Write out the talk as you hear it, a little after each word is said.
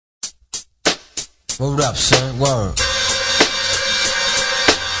Word up, son. Word.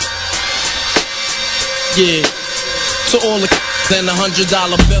 Yeah. To all the and the $100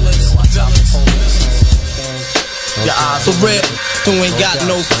 billers. Your eyes for real. Who ain't got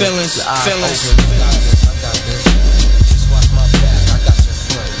no feelings.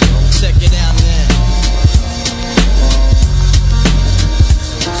 Check it out now.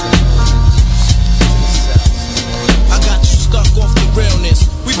 I got you stuck off the realness.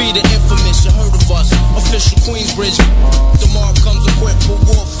 We be the infamous, you heard of us. Official Queensbridge. Tomorrow comes equipped for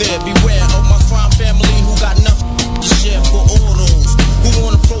warfare. Beware of my crime family who got nothing to share for all those who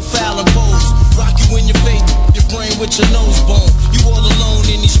wanna profile and pose. Rock you in your face, your brain with your nose bone. You all alone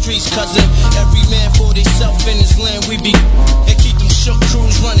in these streets, cousin. Every man for theyself in his land. We be and keep them shook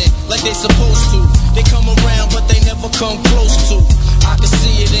crews running like they supposed to. They come around, but they never come close to. I can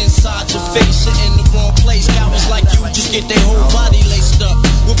see it inside your face. You're in the wrong place. Cowards like you just get their whole body laced up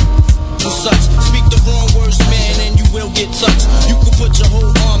with and such. Speak the wrong words, man, and you will get touched. You can put your whole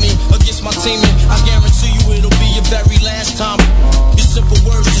army against my team, and I guarantee you it'll be your very last time. Your simple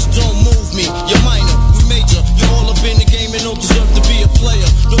words just don't move me. You're minor, we major. You're all up in the game and don't deserve to be a player.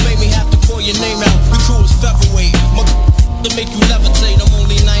 Don't make me have to call your name out. We crew is featherweight. My to make you levitate. I'm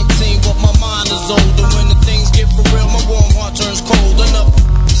only 19, but my mind is older. When the things get for real, my warm heart turns cold. Another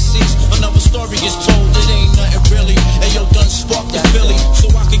cease, another story gets told. It ain't nothing really. And yo, done sparked the Philly, so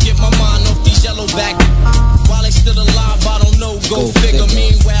I could get my mind off these yellow back. While they still alive, I don't know. Go figure.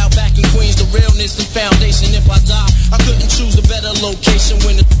 Meanwhile, back in Queens, the realness and foundation. If I die, I couldn't choose a better location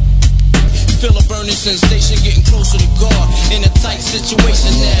when the feel a burning sensation, getting closer to God in a tight situation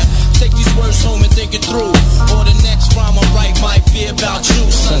now. Take these words home and think it through, or the next rhyme I write might be about you,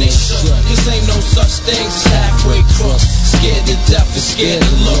 son. They shook. Cause ain't no such thing as halfway crooks. Scared to death and scared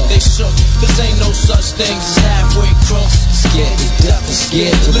to look. They shook. Cause ain't no such thing as halfway crooks. Scared to death and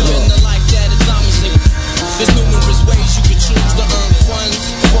scared to look. Living the life that is diamonds in. There's numerous ways you can choose to earn funds.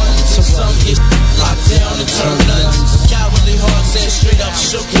 So some get locked down and turn nuns. Cowardly hearts and straight up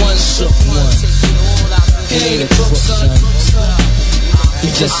shook ones. He ain't a crook, son. He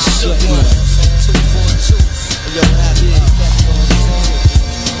just a shook one.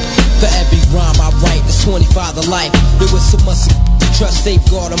 For every rhyme I write, it's 25 to life. There was so much to trust,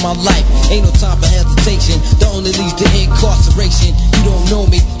 safeguard in my life. Ain't no time for hesitation. The only leads to incarceration. You don't know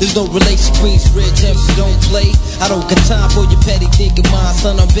me, there's no relation. Queensbridge, MC don't play. I don't got time for your petty thinking, mine,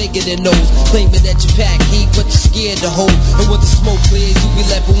 son. I'm bigger than those. Claiming that you pack heat, but you're scared to hold. And when the smoke clears, you be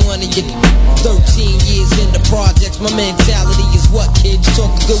left with one of your 13 years in the projects. My mentality is what, kid? You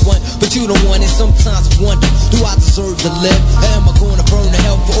talk a good one, but you don't want it. Sometimes I wonder, do I deserve to live? Or am I gonna burn to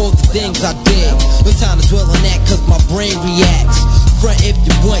hell for all the things I did? No time to dwell on that, cause my brain reacts. Front if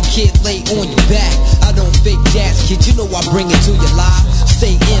you want, kid, lay on your back. I don't fake jazz, kid, you know I bring it to your life.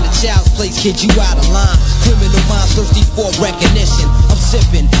 Stay in a child's place, kid, you out of line. Criminal minds thirsty for recognition. I'm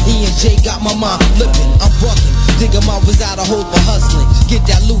sipping, E&J got my mind flipping. I'm bucking, dig 'em out was out of hope for hustling. Get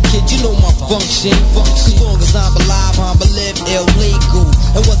that loot, kid, you know my function. As long as I'm alive, I'm live illegal.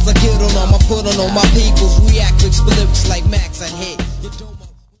 And once I get on them, I put on all my peoples. React with lyrics like Max, I hit.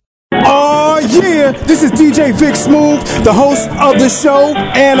 Oh yeah, this is DJ Vic Smooth, the host of the show,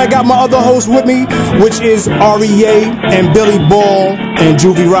 and I got my other host with me, which is REA and Billy Ball and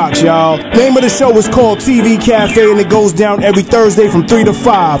Juvie Rocks, y'all. Name of the show is called TV Cafe, and it goes down every Thursday from 3 to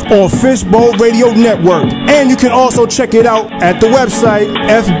 5 on Fishbowl Radio Network. And you can also check it out at the website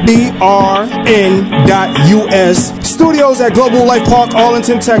fbrn.us. Studios at Global Life Park,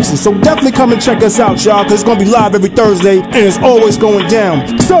 Arlington, Texas. So definitely come and check us out, y'all, because it's going to be live every Thursday, and it's always going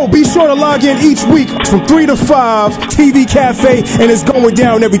down. So be sure to log in each week from 3 to 5, TV Cafe, and it's going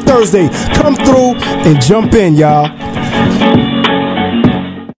down every Thursday. Come through and jump in, y'all.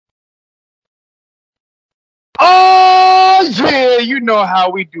 Oh, yeah, you know how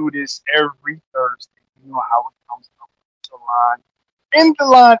we do this every Thursday. You know how it comes up to line. In the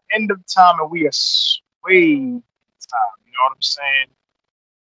line, end of time, and we are way in time. You know what I'm saying?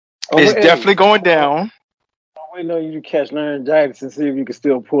 It's definitely going down. I'm waiting on you to catch laryngitis and see if you can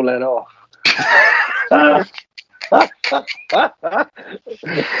still pull that off.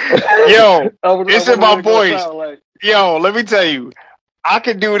 Yo, it's in my voice. Like. Yo, let me tell you, I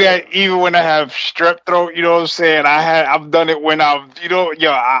can do that even when I have strep throat. You know what I'm saying? I've done it when I've, you know,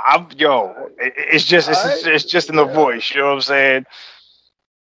 it's just in the voice. You know what I'm saying?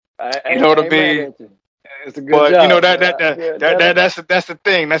 You know what I mean? It's a good job. You know that's the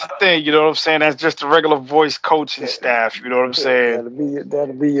thing. That's the thing. You know what I'm saying? That's just the regular voice coaching staff. You know what I'm saying?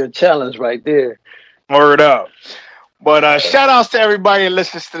 That'll be your challenge right there. Word up. But shout outs to everybody that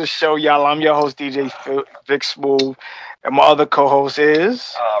listens to the show, y'all. I'm your host, DJ Vic Smooth, and my other co-host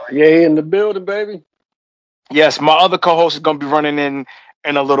is yeah, in the building, baby. Yes, my other co-host is gonna be running in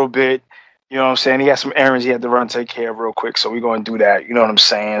a little bit. You know what I'm saying? He has some errands he had to run take care of real quick, so we're gonna do that. You know what I'm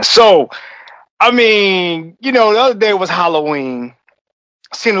saying? So, I mean, the other day was Halloween.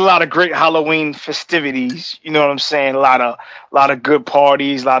 Seen a lot of great Halloween festivities. You know what I'm saying? A lot of good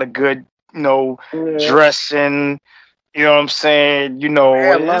parties, a lot of good, dressing. You know what I'm saying? We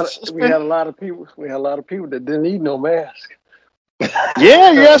had a lot of people. We had a lot of people that didn't need no mask.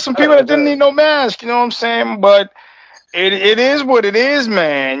 Yeah, you have some people that didn't need no mask. You know what I'm saying? But it is what it is,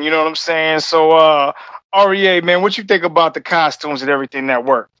 man. You know what I'm saying? So, REA, man, what you think about the costumes and everything that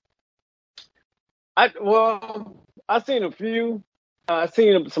worked? I seen a few. I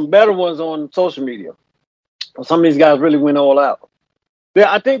seen some better ones on social media. Some of these guys really went all out.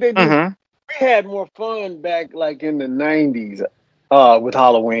 Yeah, I think they did. Mm-hmm. We had more fun back like in the '90s with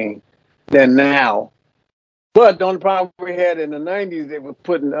Halloween than now. But the only problem we had in the '90s, they were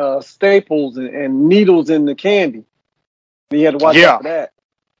putting staples and needles in the candy. And you had to watch out for that.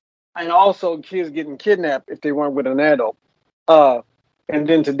 And also kids getting kidnapped if they weren't with an adult. And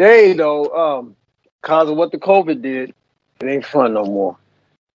then today, though, because of what the COVID did, it ain't fun no more.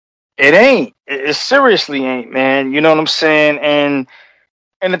 It ain't. It seriously ain't, man. You know what I'm saying?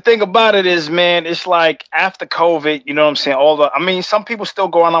 And the thing about it is, man, it's like after COVID, you know what I'm saying? Some people still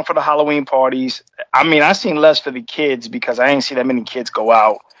going out for the Halloween parties. I seen less for the kids because I ain't see that many kids go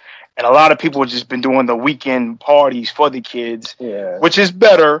out. And a lot of people have just been doing the weekend parties for the kids, which is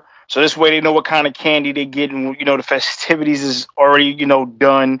better. So this way they know what kind of candy they get, and the festivities is already,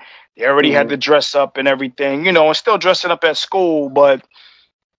 done. They already had to dress up and everything, and still dressing up at school. But,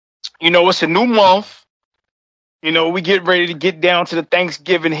 it's a new month. We get ready to get down to the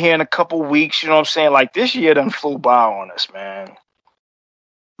Thanksgiving here in a couple weeks. You know what I'm saying? Like this year done flew by on us, man.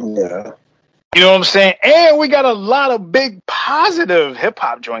 Yeah. You know what I'm saying? And we got a lot of big positive hip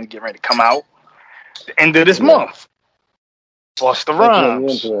hop joints getting ready to come out the end of this month. Busta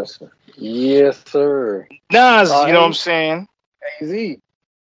Rhymes. Interesting. Yes, sir. Nas, you know what I'm saying?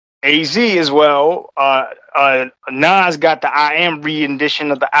 AZ as well. Nas got the I Am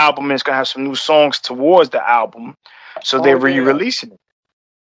re-edition of the album, and it's gonna have some new songs towards the album. So they're re-releasing it.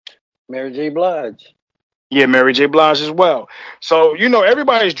 Mary J. Blige. Yeah, Mary J. Blige as well. So,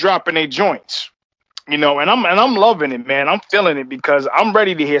 everybody's dropping their joints. And I'm loving it, man. I'm feeling it because I'm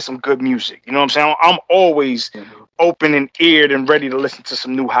ready to hear some good music. You know what I'm saying? I'm always open and eared and ready to listen to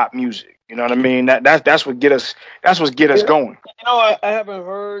some new hot music. You know what I mean? That's what get us going. I haven't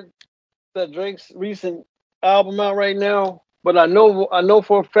heard that Drake's recent album out right now, but I know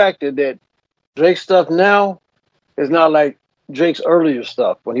for a fact that Drake's stuff now is not like Drake's earlier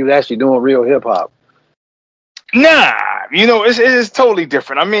stuff when he was actually doing real hip hop. Nah, it's totally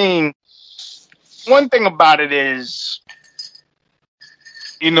different. One thing about it is,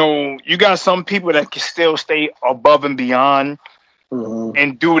 you got some people that can still stay above and beyond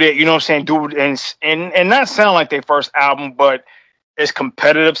and do that, you know what I'm saying? Do it and not sound like their first album, but it's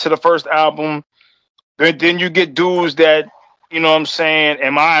competitive to the first album. But then you get dudes that, you know what I'm saying,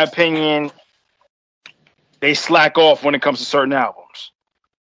 in my opinion, they slack off when it comes to certain albums.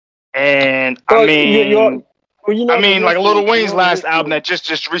 And like Lil Wayne's last album that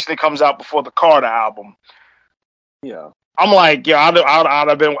just recently comes out before the Carter album. Yeah. I'm like, I'd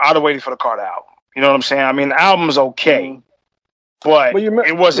have waited for the Carter album. You know what I'm saying? The album's okay, but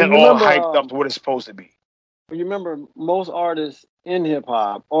it wasn't all hyped up to what it's supposed to be. You remember most artists in hip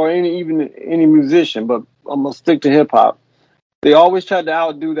hop, or any musician, but I'm gonna stick to hip hop. They always tried to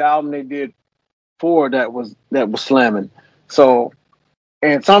outdo the album they did before that was slamming. So,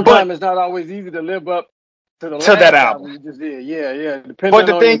 and sometimes it's not always easy to live up to that album you just did. Yeah. But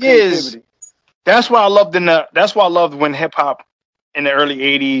the thing is, that's why I loved when hip hop in the early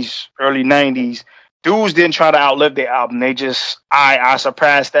 '80s, early '90s, dudes didn't try to outlive their album. They just, I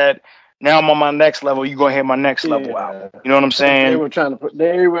surpassed that. Now I'm on my next level. You gonna hear my next level album. You know what I'm saying?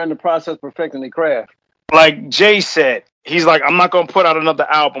 They were in the process of perfecting their craft. Like Jay said, he's like, I'm not gonna put out another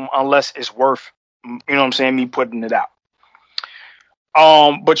album unless it's worth, you know what I'm saying, me putting it out.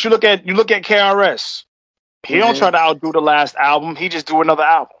 But you look at KRS. He don't try to outdo the last album. He just do another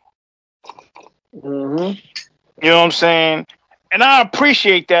album. You know what I'm saying? And I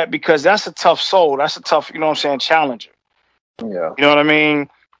appreciate that because that's a tough soul. That's a tough, you know what I'm saying, challenger. Yeah. You know what I mean?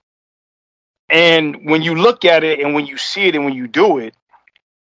 And when you look at it and when you see it and when you do it,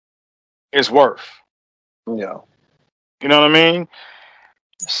 it's worth. Yeah. You know what I mean?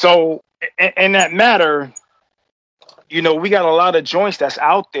 So in that matter, we got a lot of joints that's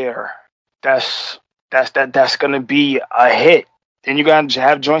out there that's gonna be a hit. Then you gotta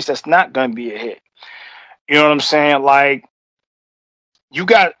have joints that's not gonna be a hit. You know what I'm saying? Like you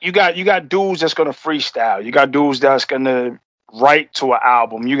got dudes that's gonna freestyle. You got dudes that's gonna write to an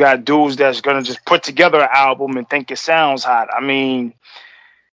album. You got dudes that's gonna just put together an album and think it sounds hot. I mean,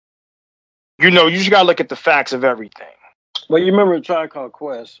 you just gotta look at the facts of everything. Well, you remember a Tribe Called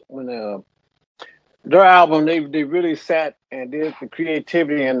Quest when their album they really sat and did the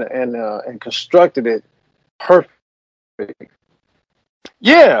creativity and constructed it perfect.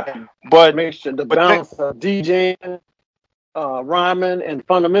 Yeah, but make sure the balance of DJing, rhyming, and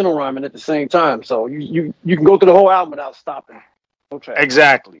fundamental rhyming at the same time. So you can go through the whole album without stopping. No track.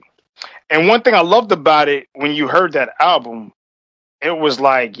 Exactly. And one thing I loved about it when you heard that album, it was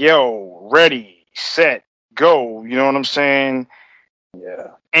like, yo, ready, set, go. You know what I'm saying? Yeah.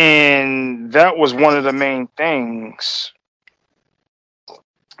 And that was one of the main things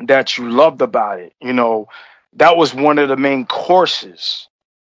that you loved about it. That was one of the main courses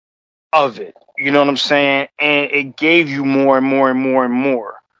of it. You know what I'm saying? And it gave you more and more and more and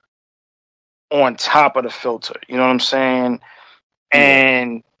more on top of the filter. You know what I'm saying?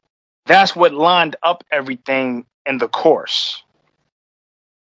 And that's what lined up everything in the course.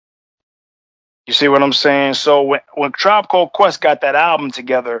 You see what I'm saying? So when Tribe Called Quest got that album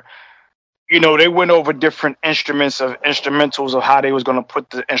together, they went over different instrumentals of how they was going to put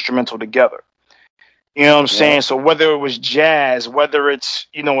the instrumental together. You know what I'm saying? So whether it was jazz, whether it's,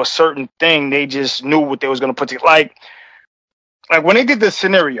 a certain thing, they just knew what they was going to put together. Like when they did the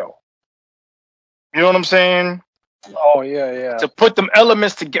Scenario, you know what I'm saying? Oh, yeah. To put them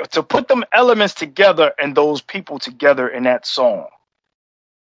elements together and those people together in that song.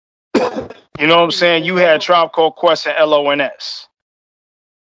 You know what I'm saying? You had Tribe Called Quest and LONS.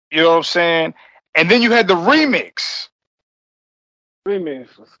 You know what I'm saying? And then you had the remix.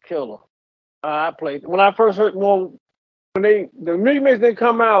 Remix was killer. I played when I first heard when the remix didn't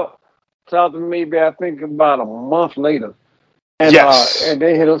come out. South of maybe I think about a month later. And and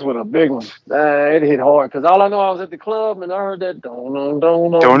they hit us with a big one. It hit hard because all I know I was at the club and I heard that don't.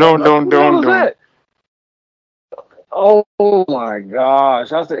 Oh my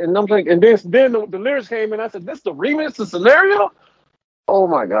gosh! I said, and I'm thinking, and then the lyrics came in. I said, "This the remix, the Scenario." Oh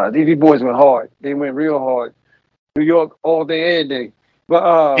my God, these boys went hard. They went real hard. New York all day, every day.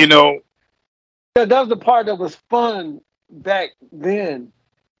 But that was the part that was fun back then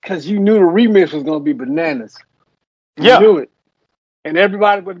because you knew the remix was gonna be bananas. You knew it. And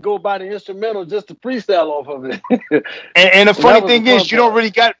everybody would go by the instrumental just to freestyle off of it. and the funny thing is, you don't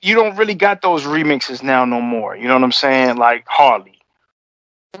really got those remixes now no more. You know what I'm saying? Like hardly.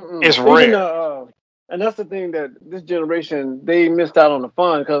 It's rare. And that's the thing that this generation they missed out on the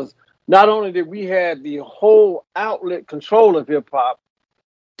fun because not only did we have the whole outlet control of hip hop,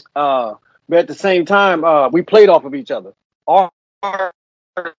 but at the same time we played off of each other.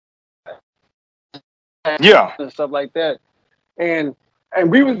 And stuff like that. And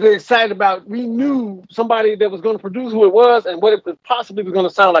we was excited about, we knew somebody that was going to produce who it was and what it possibly was going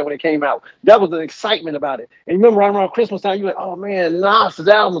to sound like when it came out. That was the excitement about it. And you remember right around Christmas time, you were like, oh man, Nas'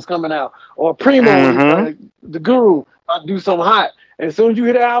 album's coming out. Or Primo, the Guru, about to do something hot. And as soon as you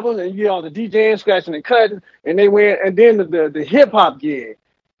hit the album and you hear all the DJing, scratching and cutting, and they went, and then the hip hop gig.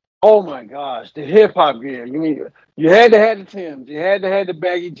 Oh my gosh, the hip hop gig. You had to have the Timbs, you had to have the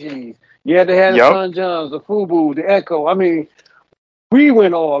baggy jeans, you had to have the Son Johns, the FUBU, the Echo. I mean, we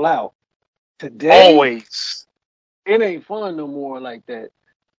went all out. Today, always. It ain't fun no more like that.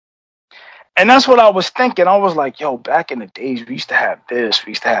 And that's what I was thinking. I was like, yo, back in the days, we used to have this,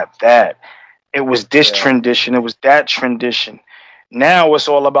 we used to have that. It was this tradition, it was that tradition. Now it's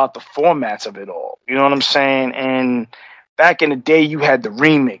all about the formats of it all. You know what I'm saying? And back in the day, you had the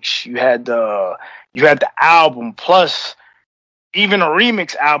remix, you had the album, plus even a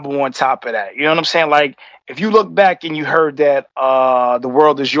remix album on top of that. You know what I'm saying? Like, if you look back and you heard that The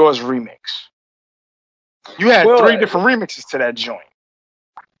World Is Yours remix, you had 3 different remixes to that joint.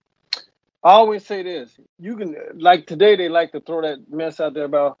 I always say this. You can, like today, they like to throw that mess out there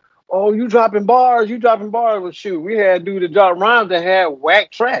about, oh, you dropping bars. Well, shoot, we had dude that dropped rhymes that had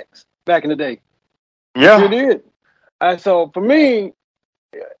whack tracks back in the day. Yeah. Sure did. So for me,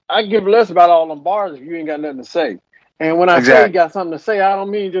 I give less about all them bars if you ain't got nothing to say. And when I say you got something to say, I don't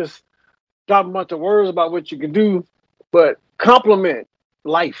mean just drop a bunch of words about what you can do, but compliment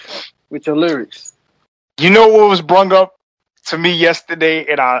life with your lyrics. You know what was brung up to me yesterday,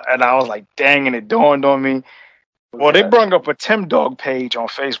 and I was like, dang, and it dawned on me. Well, they brung up a Tim Dog page on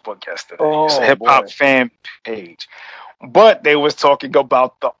Facebook yesterday. It's a hip hop fan page, but they was talking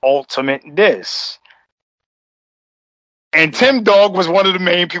about the ultimate diss. And Tim Dog was one of the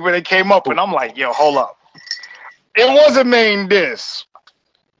main people that came up, and I'm like, yo, hold up. It was a main diss.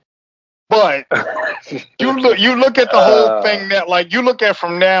 But you look at the whole thing that, like, you look at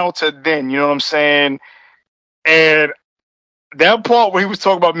from now to then, you know what I'm saying? And that part where he was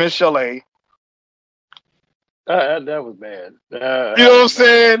talking about Miss Chalet. That was bad. You know what I'm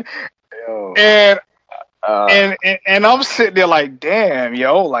saying? And I'm sitting there like, damn,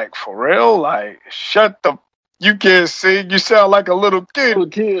 yo, like, for real? Like, you can't sing. You sound like a little kid. Little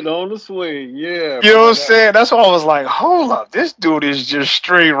kid on the swing, yeah. You know what I'm saying? That's why I was like, hold up, this dude is just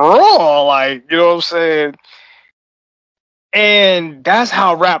straight raw. Like, you know what I'm saying? And that's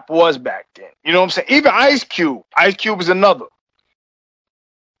how rap was back then. You know what I'm saying? Even Ice Cube is another.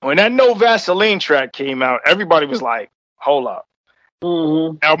 When that No Vaseline track came out, everybody was like, hold up.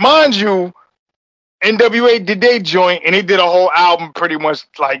 Mm-hmm. Now, mind you, NWA did their joint, and they did a whole album pretty much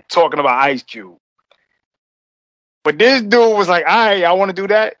like talking about Ice Cube. But this dude was like, all right, I want to do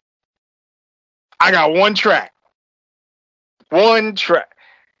that. I got one track. And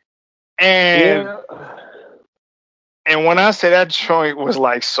when I say that joint was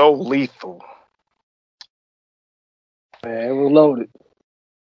like so lethal. Man, it was loaded.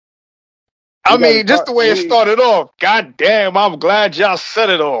 I mean, just the way it started off. God damn, I'm glad y'all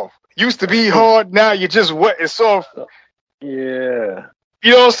set it off. Used to be hard, now you just wet it soft. Yeah.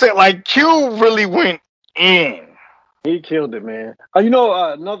 You know what I'm saying? Like, Cube really went in. He killed it, man.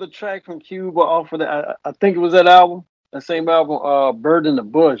 Another track from Cube off of that. I think it was that album, that same album, Bird in the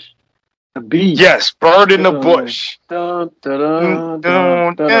Bush. The beat. Yes, Bird in the Bush. I heard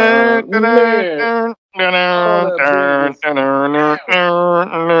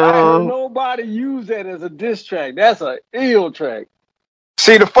nobody use that as a diss track. That's an ill track.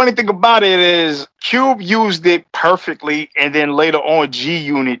 See, the funny thing about it is Cube used it perfectly, and then later on G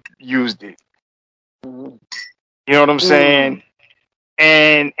Unit used it. Mm-hmm. You know what I'm saying?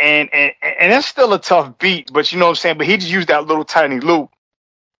 And that's still a tough beat, but you know what I'm saying? But he just used that little tiny loop.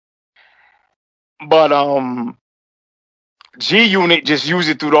 But G Unit just used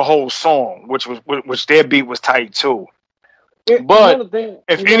it through the whole song, which their beat was tight too. But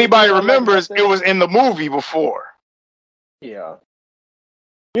if anybody remembers, it was in the movie before. Yeah.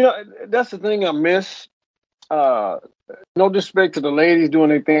 You know, that's the thing I miss. No disrespect to the ladies doing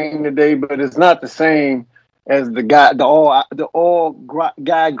their thing today, but it's not the same as the all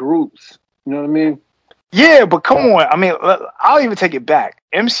guy groups. You know what I mean? Yeah, but come on. I mean, I'll even take it back.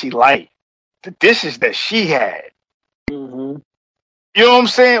 MC Lyte, the dishes that she had. Mm-hmm. You know what I'm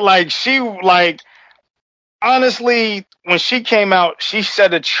saying? Like, honestly, when she came out, she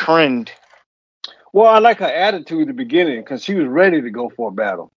set a trend. Well, I like her attitude at the beginning because she was ready to go for a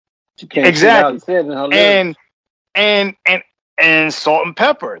battle. She came exactly. out and said and Salt and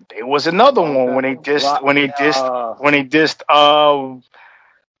Pepper. There was another one when he dissed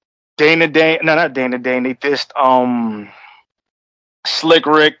Dana Dane. No, not Dana Dane. They dissed Slick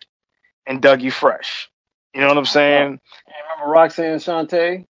Rick and Dougie Fresh. You know what I'm saying? Remember Roxanne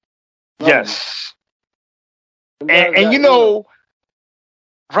Shante? Yes. And you know,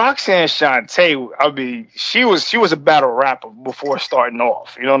 Roxanne Shante, I mean, she was a battle rapper before starting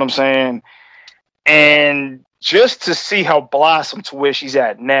off. You know what I'm saying? And just to see her blossom to where she's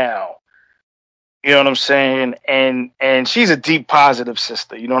at now, you know what I'm saying? And she's a deep positive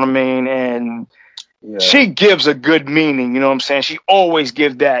sister, you know what I mean? And she gives a good meaning, you know what I'm saying? She always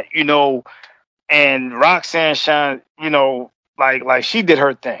gives that, you know. And Roxanne Shante, you know, like she did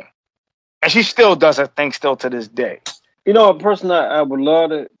her thing. And she still does her thing still to this day. You know, a person I would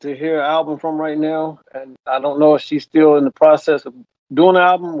love to hear an album from right now, and I don't know if she's still in the process of doing an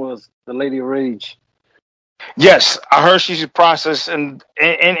album, was the Lady Rage. Yes, I heard she's in process and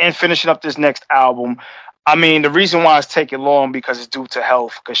finishing up this next album. I mean, the reason why it's taking long because it's due to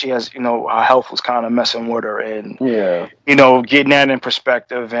health, because she has, you know, her health was kind of messing with her, and you know, getting that in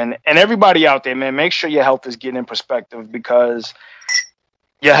perspective. And everybody out there, man, make sure your health is getting in perspective because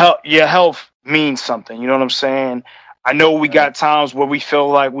your health means something. You know what I'm saying? I know we got times where we feel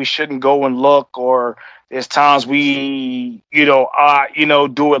like we shouldn't go and look, or there's times we,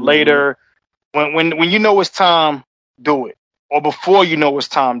 do it later. When you know it's time, do it. Or before you know it's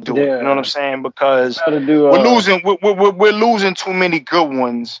time, do it. You know what I'm saying? Because we're losing too many good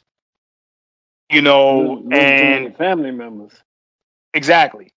ones. You know, and family members.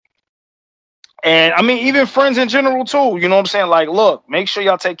 Exactly. And I mean, even friends in general too. You know what I'm saying? Like, look, make sure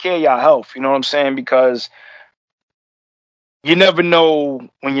y'all take care of y'all health. You know what I'm saying? Because you never know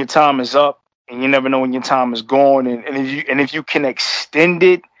when your time is up, and you never know when your time is gone. And if you can extend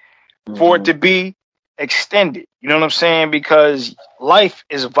it for it to be extended, you know what I'm saying? Because life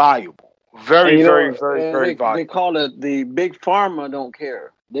is valuable, very valuable. They call it the big pharma don't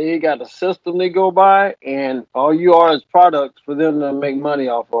care. They got a system they go by, and all you are is products for them to make money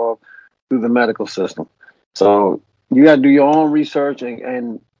off of. through the medical system. So you got to do your own research,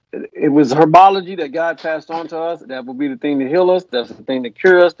 and it was herbology that God passed on to us. That will be the thing to heal us. That's the thing to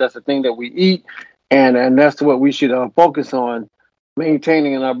cure us. That's the thing that we eat, and that's what we should focus on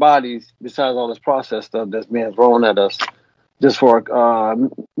maintaining in our bodies. Besides all this processed stuff that's being thrown at us, just for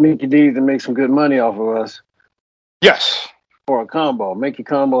Mickey D's and make some good money off of us. Yes. For a combo, make your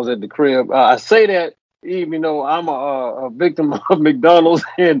combos at the crib. I say that even though I'm a victim of McDonald's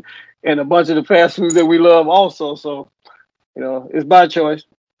and a bunch of the fast foods that we love also. So, it's by choice.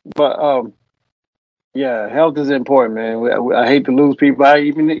 But yeah, health is important, man. I hate to lose people.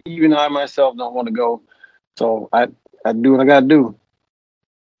 Even I myself don't want to go. So I do what I gotta do.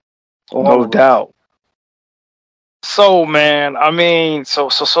 No doubt. So, man, I mean, so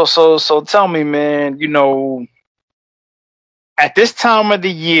tell me, man, at this time of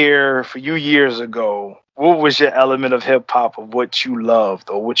the year, for you years ago, what was your element of hip hop of what you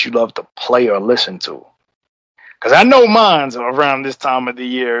loved or what you loved to play or listen to? Because I know mine's around this time of the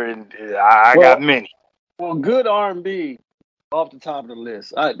year, and I got many. Well, good R&B off the top of the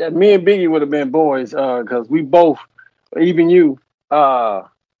list. Me and Biggie would have been boys because we both, even you,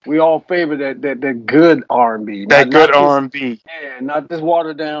 we all favor that good R&B. That good R&B. Yeah, not this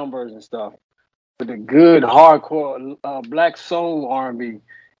watered down version stuff, but the good hardcore black soul R&B,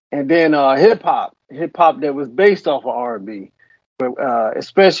 and then hip hop that was based off of R&B. But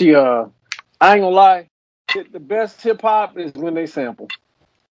especially, I ain't gonna lie, the best hip hop is when they sample.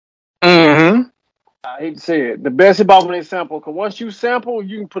 Mm-hmm. I hate to say it. The best hip hop when they sample, because once you sample,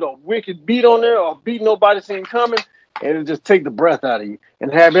 you can put a wicked beat on there or a beat nobody seen coming, and it'll just take the breath out of you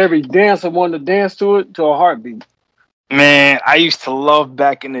and have every dancer want to dance to it to a heartbeat. Man, I used to love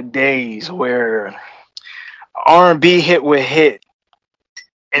back in the days where R&B hit with hit,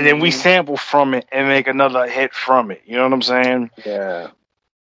 and then we sample from it and make another hit from it. You know what I'm saying? Yeah.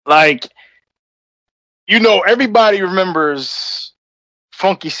 Like, everybody remembers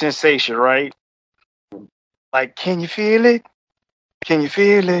Funky Sensation, right? Like, can you feel it? Can you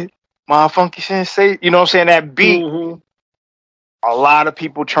feel it? My Funky Sensation. You know what I'm saying? That beat. Mm-hmm. A lot of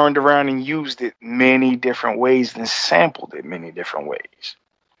people turned around and used it many different ways and sampled it many different ways.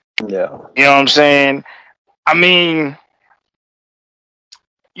 Yeah. You know what I'm saying? I mean,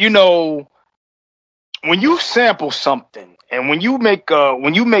 when you sample something and when you make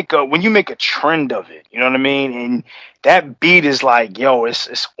a trend of it, you know what I mean? And that beat is like, yo,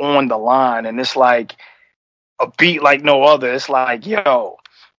 it's on the line, and it's like a beat like no other. It's like, yo,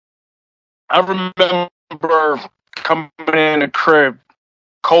 I remember coming in the crib,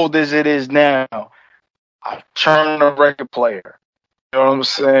 cold as it is now, I turn on the record player. You know what I'm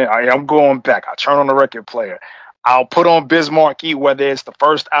saying? I'm going back. I turn on the record player. I'll put on Biz Markie, whether it's the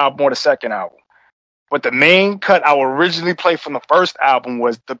first album or the second album. But the main cut I would originally play from the first album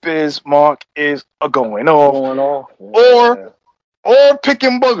was The Biz Mark is a going off. Yeah. Or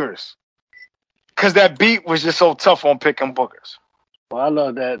Picking Boogers. Because that beat was just so tough on Picking Boogers. Well, I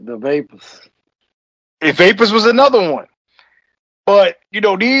love that. The Vapors. Vapors was another one. But,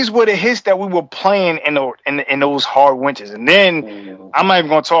 these were the hits that we were playing in those hard winters. And then I'm not even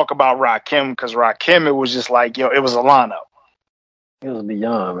going to talk about Rakim, because Rakim, it was just like, it was a lineup. It was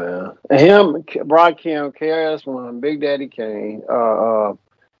beyond, man. And him, Rakim, KRS-One, Big Daddy Kane, that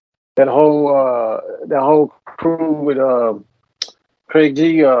whole crew with Craig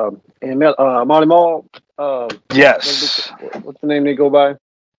G and Marty Marl. Yes. What's the name they go by?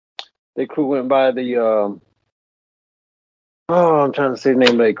 Their crew went by the I'm trying to say the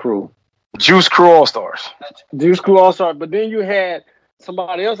name of their crew. Juice Crew All Stars. Juice Crew All Stars. But then you had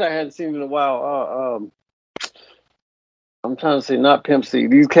somebody else I hadn't seen in a while. I'm trying to say not Pimp C.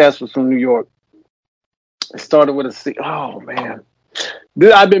 These cats was from New York. It started with a C. Oh man.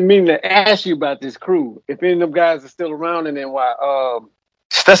 I've been meaning to ask you about this crew. If any of them guys are still around in NY.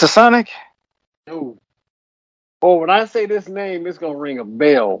 Stetsasonic? No. Oh, when I say this name, it's gonna ring a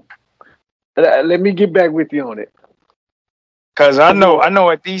bell. Let me get back with you on it. Because I know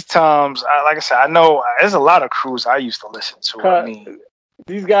at these times, like I said, I know there's a lot of crews I used to listen to. I mean,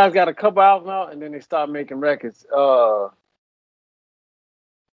 these guys got a couple albums out, and then they stopped making records. Oh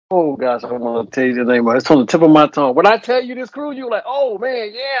gosh, I don't want to tell you the name, but it's on the tip of my tongue. When I tell you this crew, you're like, oh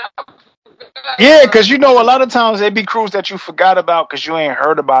man, yeah. Yeah, because a lot of times they be crews that you forgot about because you ain't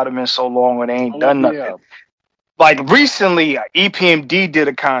heard about them in so long and they ain't done nothing. Yeah. Like recently, EPMD did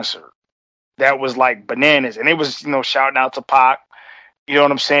a concert that was like bananas, and it was shouting out to Pac. You know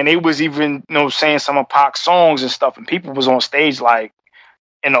what I'm saying? They was even saying some of Pac's songs and stuff, and people was on stage like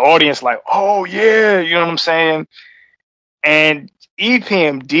in the audience like, oh yeah, you know what I'm saying? And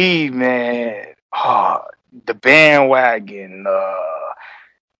EPMD, man, the bandwagon,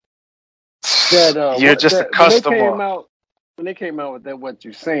 That you're just a customer. When they came out with that, what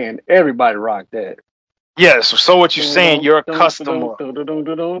you're saying, everybody rocked that. Yes. So what you're saying, you're a customer.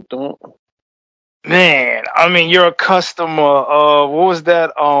 Man, I mean, you're a customer. What was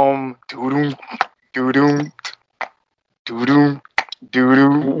that? Doo-doom, doo-doom, doo-doom,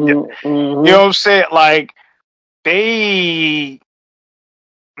 doo-doom. Mm-hmm. You know what I'm saying? Like man,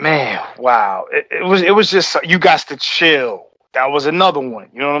 wow. It was just you got to chill. That was another one.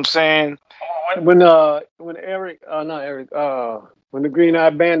 You know what I'm saying? When Eric, not Eric, when the Green Eye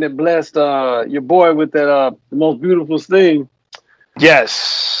Bandit blessed your boy with that the most beautiful thing.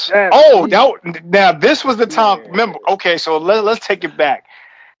 Yes. Now this was the time. Yeah. Remember? Okay, so let's take it back.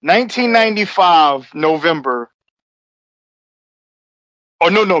 1995 November. Oh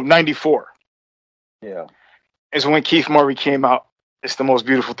no, 94. Yeah, is when Keith Murray came out. It's the most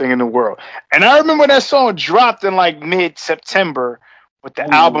beautiful thing in the world. And I remember that song dropped in like mid-September, but the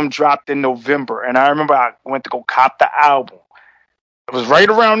album dropped in November. And I remember I went to go cop the album. It was right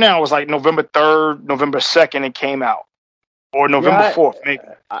around now. It was like November 3rd, November 2nd it came out. Or November 4th, maybe.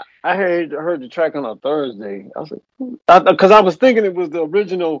 I heard the track on a Thursday. I was like, because I was thinking it was the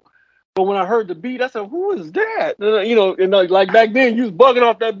original. But when I heard the beat, I said, who is that? You know, and like back then, you was bugging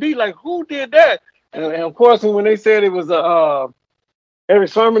off that beat. Like, who did that? And of course, when they said it was Eric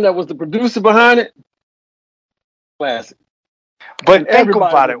Sermon that was the producer behind it, classic. But think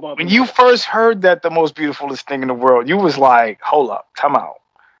about it. When you first heard that the most beautifulest thing in the world, you was like, hold up, come out.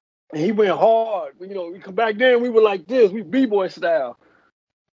 And he went hard. You know, back then we were like this, we B-boy style.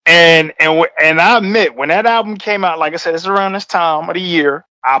 And I admit, when that album came out, like I said, it's around this time of the year,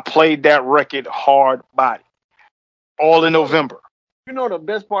 I played that record hard body. All in November. You know the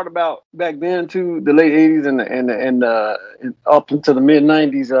best part about back then too, the late 80s and up until the mid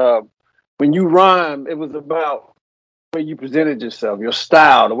 90s, when you rhyme, it was about the way you presented yourself, your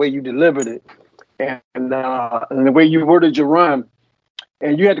style, the way you delivered it, and the way you worded your rhyme.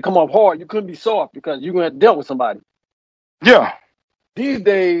 And you had to come off hard. You couldn't be soft because you're gonna have to deal with somebody. Yeah. These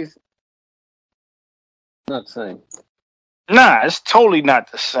days, not the same. Nah, it's totally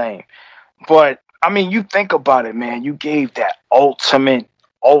not the same. But I mean, you think about it, man. You gave that ultimate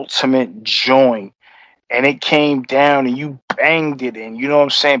joint, and it came down, and you banged it, and you know what I'm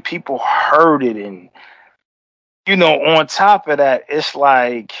saying? People heard it, and you know, on top of that, it's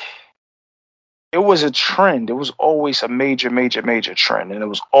like it was a trend. It was always a major trend, and it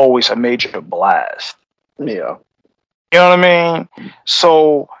was always a major blast. Yeah. You know what I mean?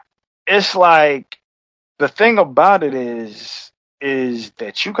 So it's like the thing about it is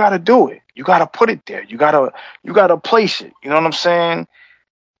that you got to do it. You got to put it there. You got to place it. You know what I'm saying?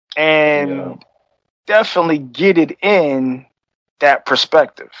 And definitely get it in that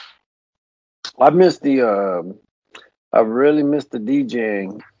perspective. I really miss the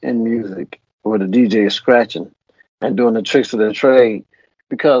DJing in music, where the DJ is scratching and doing the tricks of their trade,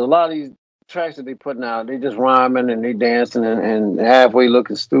 because a lot of these tracks that they putting out, they just rhyming and they dancing and halfway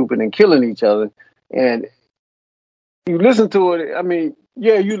looking stupid and killing each other. And you listen to it, I mean,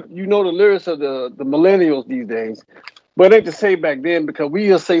 yeah, you know the lyrics of the millennials these days, but it ain't the same back then, because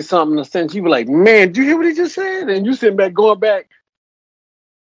we'll say something in a sense, you be like, man, did you hear what he just said? And you sitting back going back,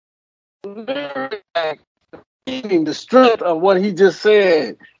 eating the strength of what he just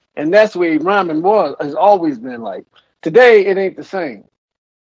said. And that's where rhyming has always been like. Today, it ain't the same.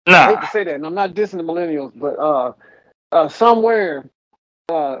 Nah. I hate to say that, and I'm not dissing the millennials, but somewhere,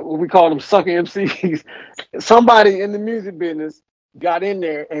 what we call them sucker MCs, somebody in the music business got in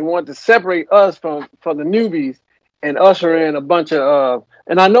there and wanted to separate us from the newbies and usher in a bunch of,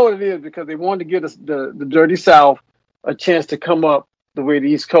 and I know what it is, because they wanted to give us the Dirty South a chance to come up the way the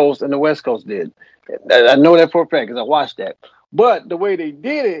East Coast and the West Coast did. I know that for a fact because I watched that. But the way they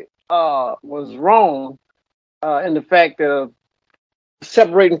did it was wrong in the fact of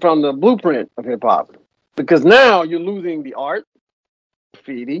separating from the blueprint of hip hop, because now you're losing the art,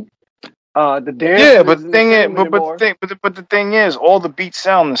 graffiti, the dance. Yeah, but the thing is, all the beats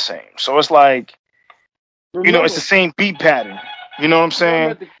sound the same. So it's like, you know, it's the same beat pattern. You know what I'm saying?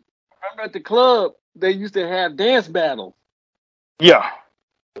 Remember at the club, they used to have dance battles. Yeah.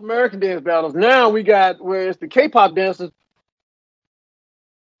 American dance battles. Now we got where it's the K-pop dancers,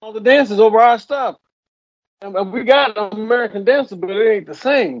 all the dances over our stuff. And we got American dancers, but it ain't the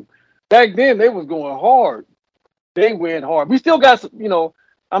same. Back then, they was going hard. They went hard. We still got, you know,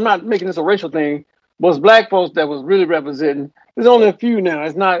 I'm not making this a racial thing, but it's black folks that was really representing. There's only a few now.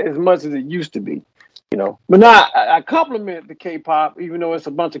 It's not as much as it used to be, you know. But now I compliment the K-pop, even though it's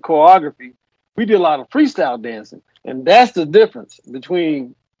a bunch of choreography. We did a lot of freestyle dancing, and that's the difference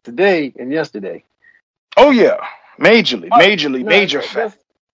between today and yesterday. Oh yeah, major fact.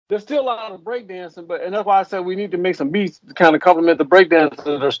 there's still a lot of breakdancing, and that's why I said we need to make some beats to kind of complement the breakdancers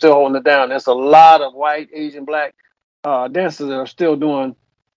that are still holding it down. There's a lot of white, Asian, black dancers that are still doing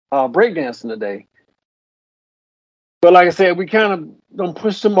breakdancing today. But like I said, we kind of don't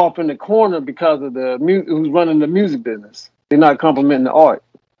push them off in the corner because of who's running the music business. They're not complimenting the art.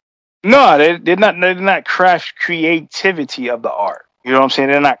 No, they're not craft creativity of the art. You know what I'm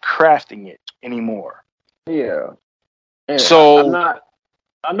saying? They're not crafting it anymore. Yeah. And so I'm not.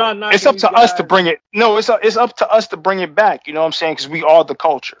 It's up to us to bring it. No, it's up to us to bring it back. You know what I'm saying? Because we are the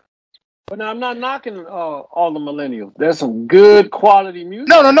culture. But now I'm not knocking all the millennials. There's some good quality music.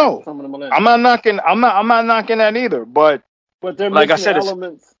 No. Some of the millennials. I'm not knocking that either. But they're like I said,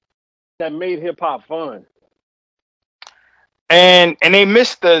 elements that made hip hop fun. And they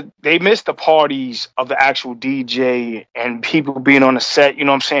missed the parties of the actual DJ and people being on the set. You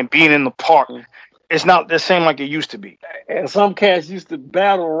know what I'm saying? Being in the park. It's not the same like it used to be. And some cats used to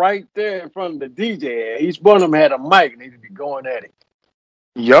battle right there in front of the DJ. Each one of them had a mic and they'd be going at it.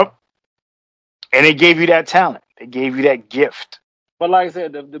 Yep. And they gave you that talent. They gave you that gift. But like I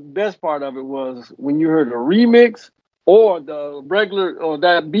said, the best part of it was when you heard a remix or the regular, or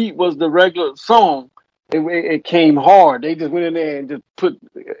that beat was the regular song, it came hard. They just went in there and just put,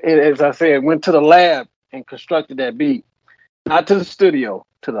 as I said, went to the lab and constructed that beat. Not to the studio,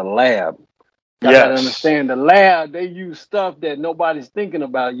 to the lab. You gotta understand, the lab, they use stuff that nobody's thinking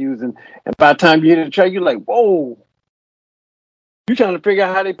about using. And by the time you hear the track, you're like, whoa. You're trying to figure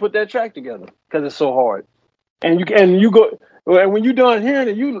out how they put that track together because it's so hard. And you go, and when you're done hearing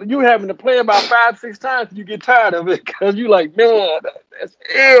it, you having to play about 5-6 times till you get tired of it because you're like, man, that's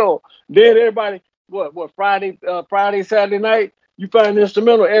ill. Then everybody, Friday, Saturday night, you find an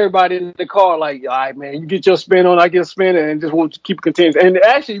instrumental, everybody in the car like, all right, man, you get your spin on, I get a spin, and just want to keep it continuous. And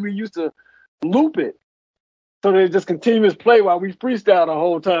actually, we used to loop it. So they just continuous play while we freestyle the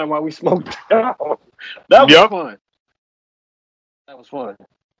whole time while we smoked out. That was fun. That was fun.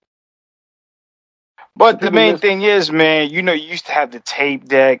 But the main thing is, man, you used to have the tape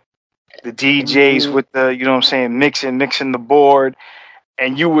deck, the DJs with the, you know what I'm saying, mixing the board,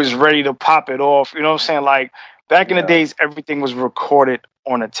 and you was ready to pop it off. You know what I'm saying? Like, back in the days, everything was recorded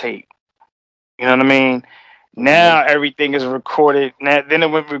on a tape. You know what I mean? Now everything is recorded. Then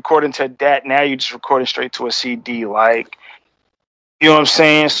it went recording to that. Now you just record it straight to a CD. Like, you know what I'm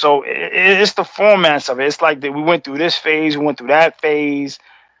saying? So it's the formats of it. It's like that we went through this phase, we went through that phase,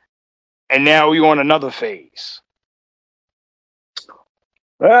 and now we're on another phase.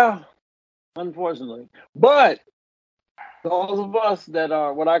 Well, unfortunately. But those of us that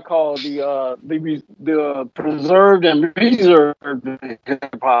are what I call the preserved and reserved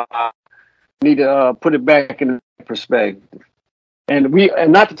hip hop need to put it back in perspective. And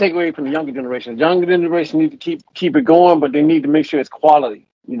not to take away from the younger generation. The younger generation need to keep it going, but they need to make sure it's quality.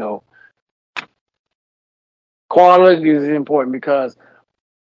 You know, quality is important because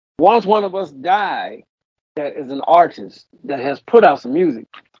once one of us die, that is an artist that has put out some music,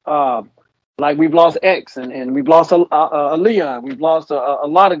 like we've lost X and we've lost a Leon, we've lost a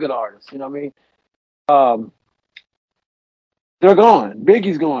lot of good artists. You know what I mean? They're gone.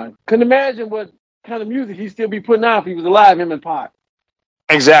 Biggie's gone. Couldn't imagine what kind of music he'd still be putting out if he was alive, him and Pac.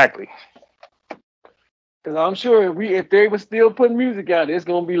 Exactly. Because I'm sure if they were still putting music out, it's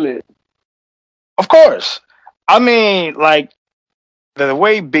gonna be lit. Of course. I mean, like the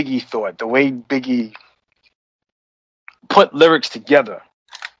way Biggie thought, the way Biggie put lyrics together,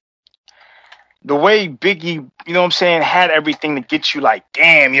 the way Biggie, you know what I'm saying, had everything to get you like,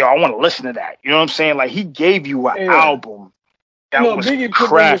 damn, yo, I want to listen to that. You know what I'm saying? Like, he gave you an album that was Biggie put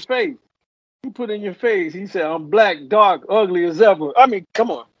in your face. He put in your face. He said, I'm black, dark, ugly as ever. I mean, come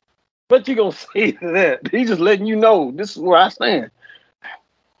on. What you gonna say to that? He's just letting you know this is where I stand.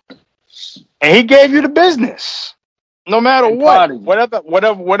 And he gave you the business. No matter what.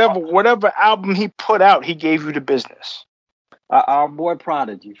 Whatever album he put out, he gave you the business. Our boy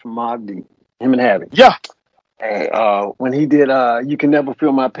Prodigy from Mobb Deep. Him and Havoc. Yeah. When he did You Can Never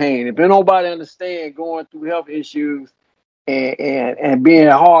Feel My Pain. If nobody understand going through health issues and being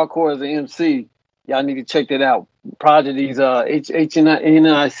hardcore as an MC, y'all need to check that out. Prodigy's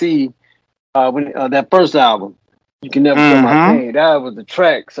HNIC, that first album, You Can Never Feel My Pain. That was the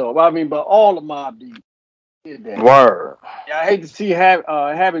track. So I mean, but all of Mobb Deep did that. Word. Yeah, I hate to see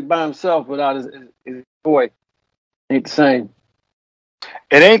Havoc by himself without his boy. Ain't the same.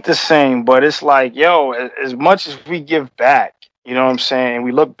 It ain't the same, but it's like, yo, as much as we give back, you know what I'm saying?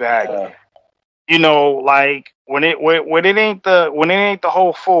 We look back, you know, like when it ain't the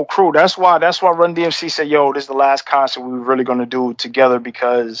whole full crew. That's why Run DMC said, yo, this is the last concert we were really gonna do together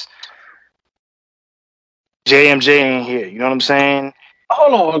because JMJ ain't here. You know what I'm saying?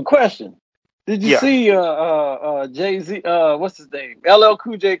 Hold on, question. Did you see Jay-Z, what's his name? LL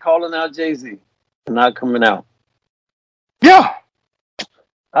Cool J calling out Jay-Z for not coming out? Yeah.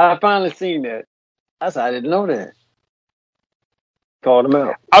 I finally seen that. I didn't know that. Called him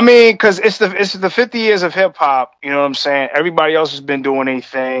out. I mean, because it's the 50 years of hip hop. You know what I'm saying? Everybody else has been doing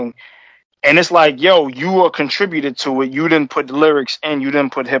anything, and it's like, yo, you are contributed to it. You didn't put the lyrics in. You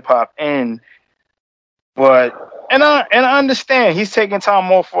didn't put hip hop in. But I understand he's taking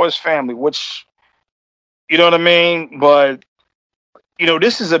time off for his family, which, you know what I mean. But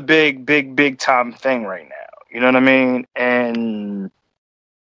this is a big time thing right now. You know what I mean? And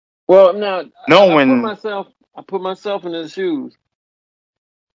well, now I put myself in his shoes.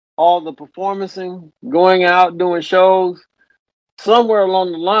 All the performing, going out, doing shows, somewhere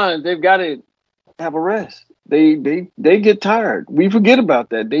along the line, they've got to have a rest. They get tired. We forget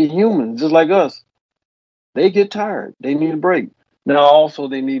about that. They humans, just like us. They get tired. They need a break. Now, also,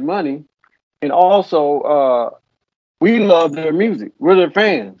 they need money. And also, we love their music. We're their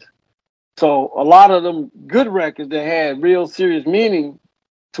fans. So a lot of them good records that had real serious meaning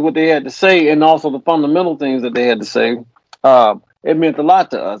to what they had to say, and also the fundamental things that they had to say, it meant a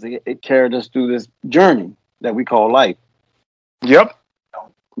lot to us. It carried us through this journey that we call life. Yep.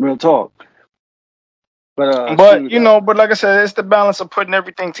 Real talk. But but like I said, it's the balance of putting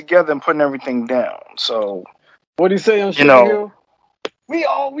everything together and putting everything down. So what do you say on Sugar Hill? We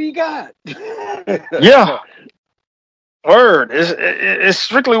all we got. Yeah. Word. It's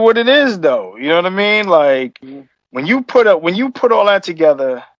strictly what it is, though. You know what I mean? Like when you put all that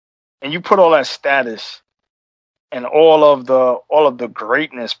together, and you put all that status and all of the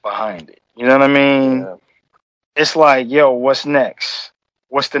greatness behind it. You know what I mean? Yeah. It's like, yo, what's next?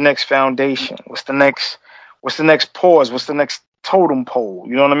 What's the next foundation? What's the next pause? What's the next totem pole?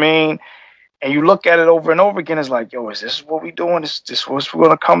 You know what I mean? And you look at it over and over again. It's like, yo, is this what we're doing? Is this what we're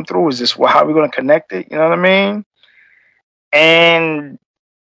going to come through? Is this how we're going to connect it? You know what I mean? And,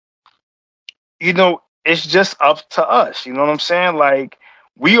 it's just up to us. You know what I'm saying? Like,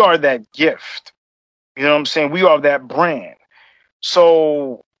 we are that gift. You know what I'm saying? We are that brand.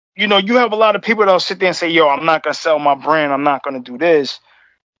 So, you have a lot of people that'll sit there and say, yo, I'm not going to sell my brand. I'm not going to do this.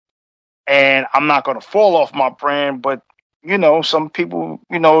 And I'm not going to fall off my brand. But, some people,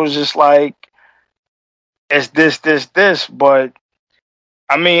 it's just like, it's this. But,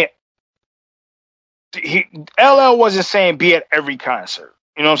 I mean, LL wasn't saying be at every concert.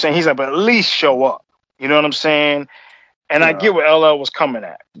 You know what I'm saying? He's like, but at least show up. You know what I'm saying? And I get what LL was coming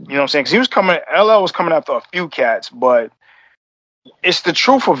at. You know what I'm saying? Because LL was coming after a few cats, but it's the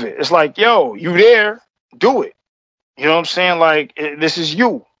truth of it. It's like, yo, you there, do it. You know what I'm saying? Like, this is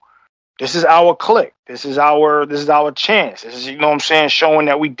you. This is our clique. This is our chance. This is, you know what I'm saying, showing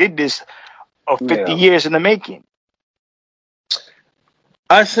that we did this 50 years in the making.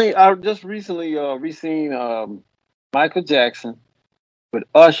 I just recently re-seen Michael Jackson with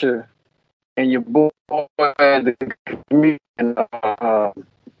Usher and your boy, the comedian, the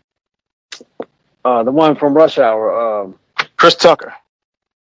one from Rush Hour, Chris Tucker.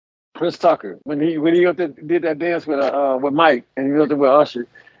 Chris Tucker, when he did that dance with Mike, and he was with Usher,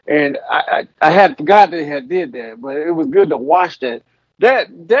 and I had forgot they had did that, but it was good to watch that.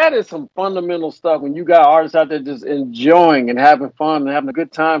 That is some fundamental stuff when you got artists out there just enjoying and having fun and having a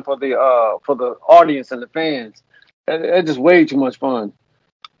good time for the audience and the fans. It's just way too much fun.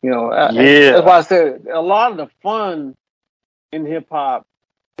 That's why I said a lot of the fun in hip hop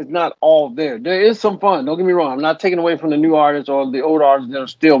is not all there. There is some fun. Don't get me wrong. I'm not taking away from the new artists or the old artists that are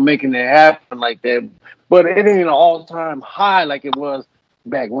still making it happen like that. But it ain't an all-time high like it was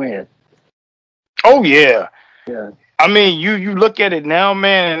back when. Oh yeah. Yeah. I mean, you look at it now,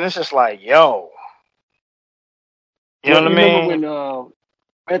 man, and it's just like, yo. You know what I mean? Remember when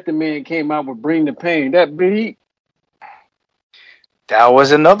Method Man came out with Bring the Pain? That beat. That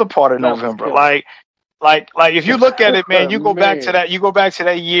was another part of November. Like if you look at it, man, you go back to that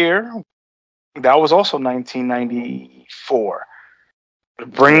year. That was also 1994.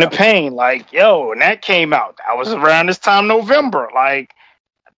 Bring the Pain, like, yo, and that came out. That was around this time, November. Like,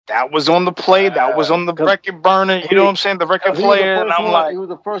 that was on the play. That was on the record burner. You know what I'm saying? The record player. And I'm like, he was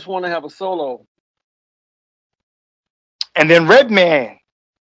the first one to have a solo. And then Redman,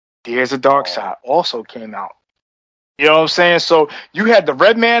 There's a Dark Side, also came out. You know what I'm saying? So you had the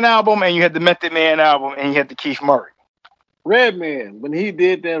Redman album, and you had the Method Man album, and you had the Keith Murray. Redman, when he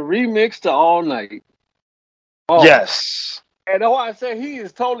did that remix to All Night. Oh. Yes. And that's why I say he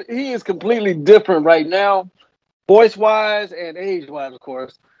is completely different right now, voice-wise and age-wise, of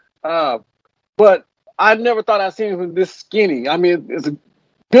course. But I never thought I'd seen him this skinny. I mean, it's a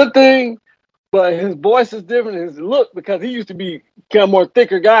good thing, But his voice is different, his look, because he used to be kind of more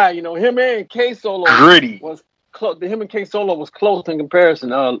thicker guy. You know, him and K Solo Gritty. was close. Him and K Solo was close in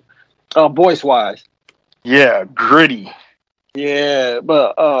comparison, voice wise. Yeah, gritty. Yeah,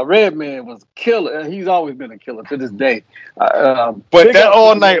 but Redman was a killer. He's always been a killer to this day. But that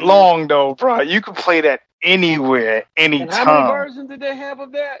All Night Long, though, bro, you can play that anywhere, anytime. And how many versions did they have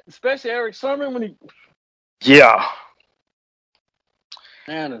of that? Especially Eric Sermon when he. Yeah.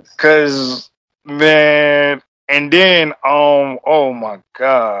 Because, man, and then, oh my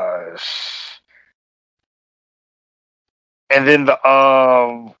gosh. And then the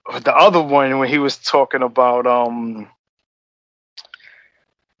other one when he was talking about,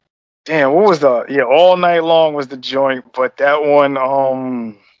 damn, what was All Night Long was the joint, but that one,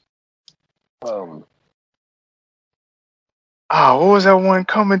 what was that one?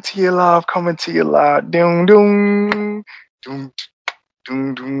 Coming to your live, doom, doom, doom,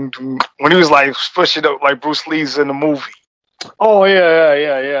 doom, doom, doom. When he was like pushing up like Bruce Lee's in the movie. Oh yeah.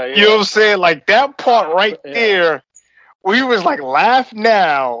 You know what I'm saying? Like that part right there, we was like laugh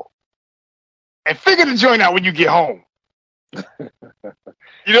now and figure the joint out when you get home.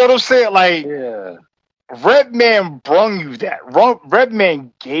 You know what I'm saying? Like, Redman brung you that.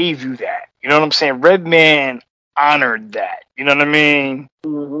 Redman gave you that. You know what I'm saying? Redman honored that. You know what I mean?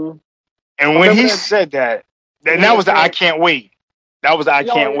 Mm-hmm. And when he said that, that was the I Can't Wait. That was the I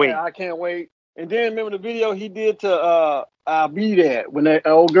Can't Wait. I Can't Wait. And then remember the video he did to I'll Be That when that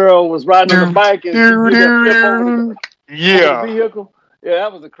old girl was riding on the bike and she did that flip over the vehicle. Yeah,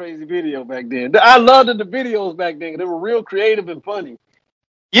 that was a crazy video back then. I loved the videos back then. They were real creative and funny.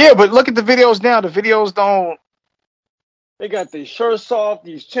 Yeah, but look at the videos now. The videos don't. They got these shirts off,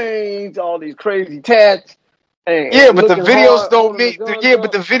 these chains, all these crazy tats. But the videos don't mean.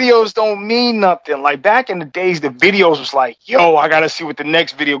 But the videos don't mean nothing. Like back in the days, the videos was like, "Yo, I gotta see what the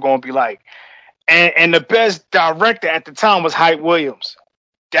next video gonna be like." And the best director at the time was Hype Williams.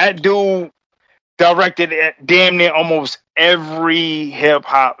 That dude directed damn near almost every hip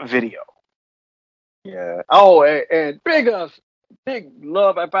hop video. Yeah. Oh, and big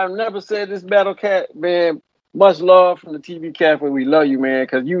love. If I've never said this, Battle Cat, man, much love from the TV Cafe. We love you, man,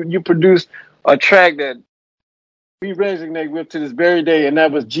 because you produced a track that we resonate with to this very day, and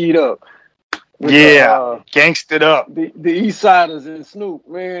that was G'd Up. With Gangsted Up. The East Siders and Snoop,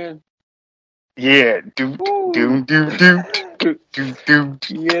 man. Yeah. Do.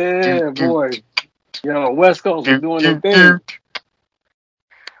 Yeah, boy. Yo, West Coast was doing their thing.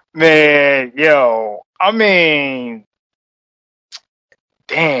 Man, yo, I mean,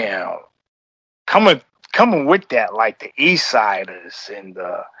 damn, coming with that, like the East Siders and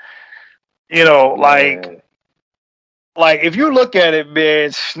like if you look at it,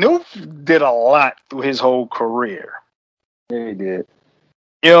 man, Snoop did a lot through his whole career. Yeah, he did.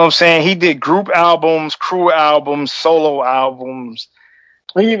 You know what I'm saying? He did group albums, crew albums, solo albums.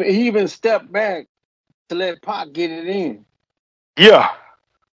 He even stepped back to let Pac get it in. Yeah.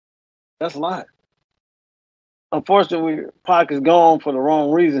 That's a lot. Unfortunately, Pac is gone for the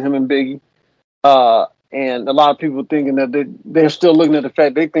wrong reason, him and Biggie. And a lot of people thinking that they're still looking at the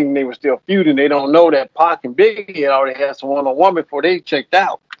fact they think they were still feuding. They don't know that Pac and Biggie had already had some one-on-one before they checked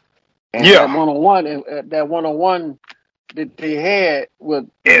out. And that one-on-one that they had with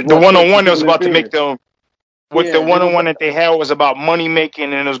the one-on-one that was about to make them. The one-on-one that they had was about money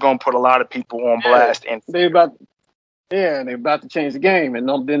making, and it was going to put a lot of people on blast. And they're about to change the game. And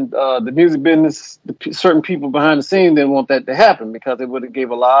then the music business, certain people behind the scenes didn't want that to happen because it would have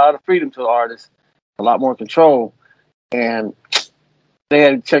gave a lot of freedom to the artists, a lot more control, and they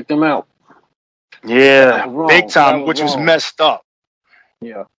had to check them out. Yeah, big time, which was messed up.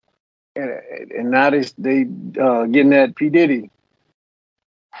 Yeah, and now they getting that P. Diddy.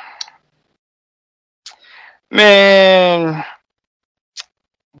 Man,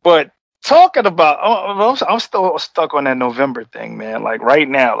 but talking about, I'm still stuck on that November thing, man. Like right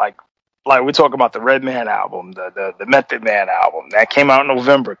now, like we're talking about the Redman album, the Method Man album that came out in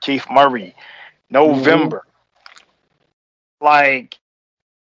November. Keith Murray, November. Mm-hmm. Like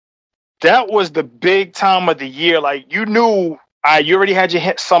that was the big time of the year. Like you knew, you already had your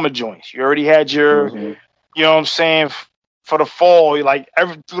summer joints. You already had your, you know what I'm saying, for the fall. Like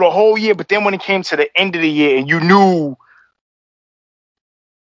through the whole year. But then when it came to the end of the year, and you knew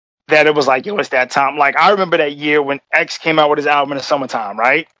that it was like, yo, it's that time. Like, I remember that year when X came out with his album in the summertime,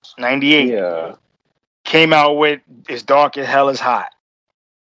 right? 98. Yeah. Came out with It's Dark as Hell is Hot.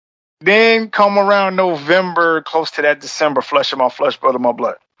 Then come around November, close to that December, Flesh of My Flesh, Blood of My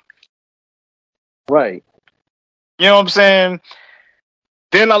Blood. Right. You know what I'm saying?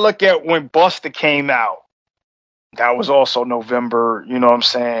 Then I look at when Busta came out. That was also November. You know what I'm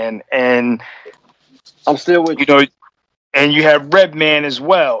saying? And I'm still with you. And you have Redman as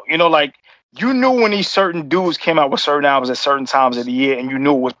well. You know, like you knew when these certain dudes came out with certain albums at certain times of the year, and you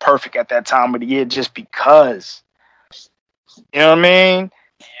knew it was perfect at that time of the year just because. You know what I mean?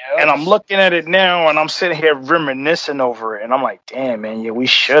 Yep. And I'm looking at it now, and I'm sitting here reminiscing over it, and I'm like, damn, man, yeah, we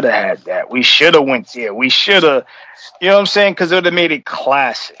should have had that. We should have went there. We should have, you know what I'm saying? Because it would have made it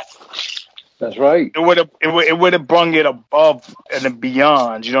classic. That's right. It would have brung it above and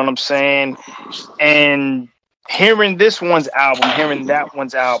beyond. You know what I'm saying? And hearing this one's album, hearing that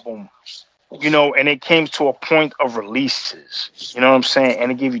one's album, you know, and it came to a point of releases. You know what I'm saying?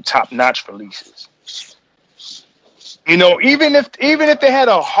 And it gave you top notch releases. You know, even if they had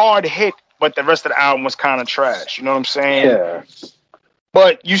a hard hit, but the rest of the album was kind of trash. You know what I'm saying? Yeah.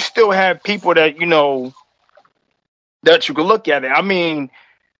 But you still have people that, you know, that you could look at it. I mean,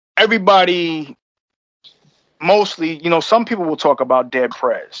 everybody, mostly, you know, some people will talk about Dead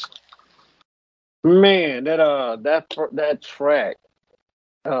Prez. Man, that track,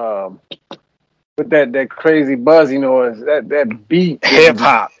 with that crazy buzzy noise, that beat, hip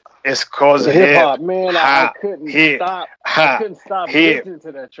hop. It's cause of hip hop, man. I couldn't stop. I couldn't stop listening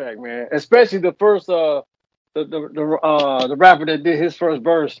to that track, man. Especially the first, the rapper that did his first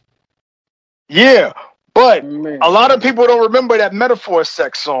verse. Yeah, but a lot of people don't remember that Metaphor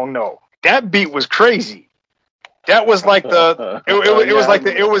Sex song. though. That beat was crazy. That was like it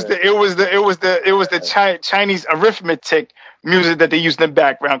was the Chinese arithmetic music that they used in the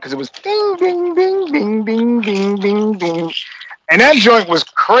background because it was ding ding ding ding ding ding ding ding, and that joint was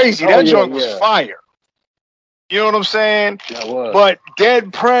crazy. That joint was fire. You know what I'm saying? That was. But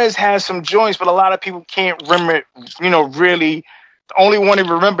Dead Prez has some joints, but a lot of people can't remember. You know, really, the only one they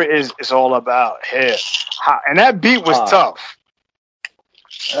remember is "It's All About Hip Hop," and that beat was tough.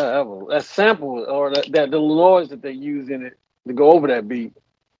 That sample or that the noise that they use in it to go over that beat,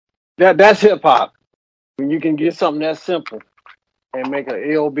 that's hip hop. When you can get something that simple and make an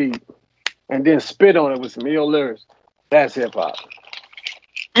ill beat and then spit on it with some ill lyrics, that's hip hop.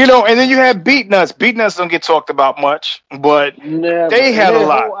 You know, and then you have Beat Nuts. Beat Nuts don't get talked about much, but they had a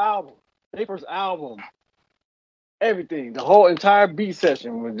lot. Whole album, their first album, everything, the whole entire beat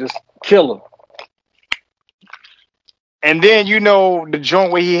session was just killer. And then, you know, the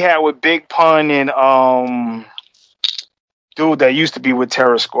joint where he had with Big Pun and dude that used to be with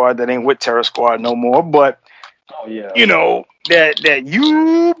Terror Squad, that ain't with Terror Squad no more, but you know, that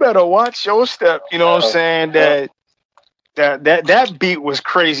you better watch your step, you know what I'm saying? That beat was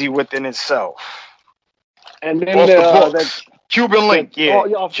crazy within itself. And then that Cuban Link,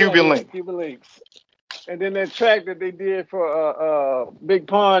 Cuban Link. Cuban Links. And then that track that they did for Big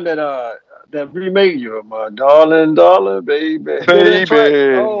Pun that remade You, My Darling, Baby.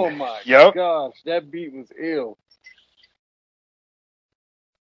 Oh my gosh, that beat was ill.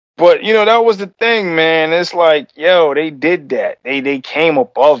 But you know, that was the thing, man. It's like, yo, they did that. They came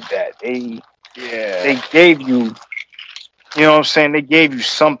above that. They gave you, you know what I'm saying? They gave you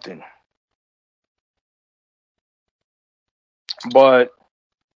something. But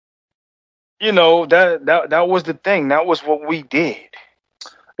you know, that was the thing. That was what we did.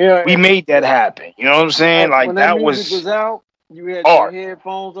 Yeah, we made that happen. You know what I'm saying? Like when that was out. You had art. Your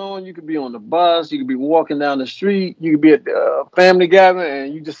headphones on. You could be on the bus. You could be walking down the street. You could be at the family gathering,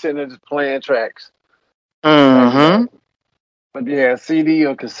 and you just sitting there just playing tracks. Mm-hmm. But yeah, CD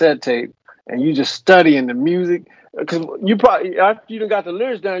or cassette tape, and you just studying the music. Because you probably, after you done got the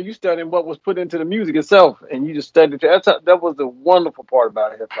lyrics down, you studying what was put into the music itself, and you just studied. That was the wonderful part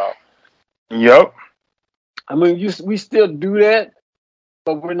about hip hop. Yep. I mean, we still do that,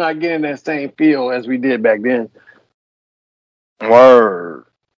 but we're not getting that same feel as we did back then. Word.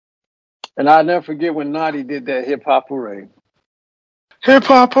 And I'll never forget when Naughty did that Hip Hop Parade. Hip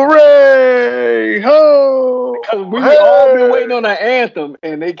Hop Parade! Ho! Because we all been waiting on an anthem,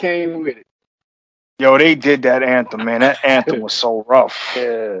 and they came with it. Yo, they did that anthem, man. That anthem was so rough.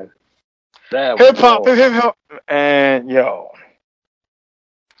 Yeah. Hip hop, and yo,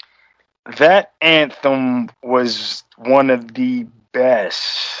 that anthem was one of the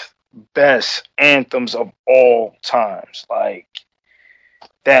best anthems of all times. Like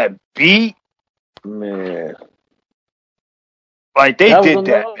that beat, man. Like they did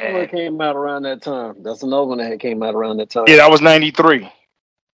that, man. One came out around that time. That's another one that came out around that time. Yeah, that was 93.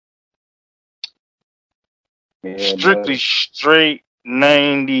 Yeah, straight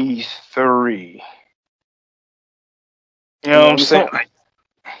 93. You know what I'm saying? Like,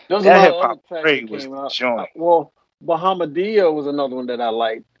 that hip hop parade was joint. Well, Bahamadia was another one that I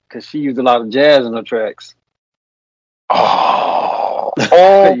liked because she used a lot of jazz in her tracks. Oh,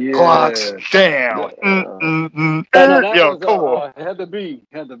 All Yeah. clocks down. No, that Yo, was come on. had to be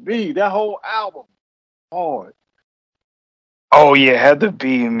that whole album hard. Oh yeah, Heather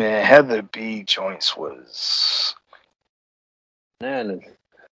B, man. Heather B joints was Man,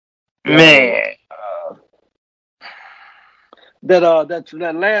 man.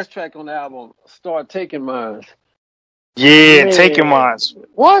 that last track on the album, Start Taking Mines. Yeah, Man. Taking Mines.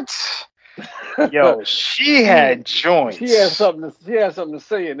 What? Yo, she had joints. She had something to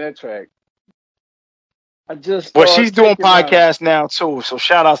say in that track. I just Well, she's doing podcasts now too, so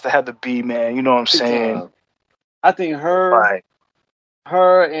shout outs to Heather B, man. You know what I'm saying? I think her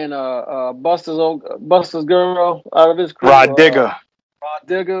and Buster's girl out of his crew, Rod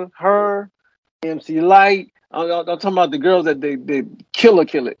Digger, her, MC Light. I'm talking about the girls that they kill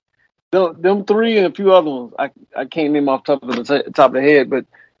it. Them three and a few other ones. I can't name off top of the head, but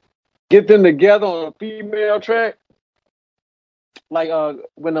get them together on a female track. Like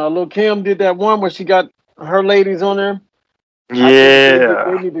when Lil' Kim did that one where she got her ladies on there. Yeah. I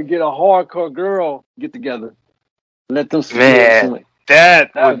think they need to get a hardcore girl get together. Let them man,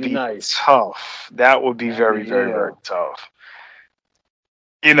 that would be nice. Tough. That would be very, very, very tough.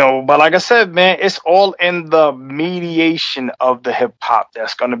 You know, but like I said, man, it's all in the mediation of the hip hop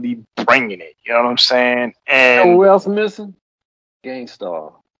that's gonna be bringing it. You know what I'm saying? And who else missing? Gang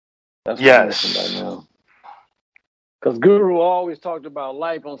Starr. That's what's missing right now. Because Guru always talked about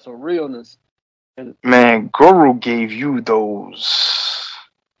life on some realness. And man, Guru gave you those.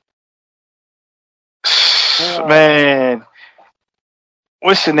 Man,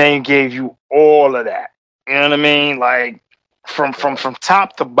 what's the name? Gave you all of that. You know what I mean? Like from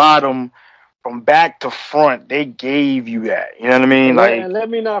top to bottom, from back to front, they gave you that. You know what I mean? And let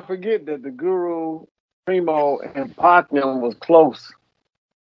me not forget that the Guru, Primo, and Partner was close.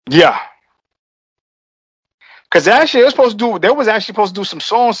 Yeah. Because actually, they was actually supposed to do some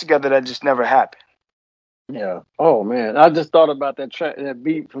songs together that just never happened. Yeah. Oh man, I just thought about that track, that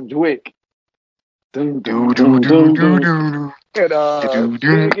beat from Dwick. And Big in ICE.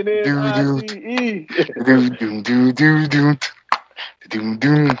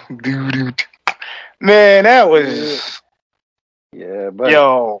 Man, that was but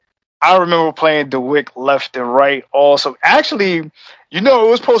yo. I remember playing DeWick left and right. Also, actually, you know,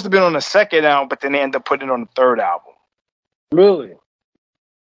 it was supposed to be on the second album, but then they ended up putting it on the third album. Really?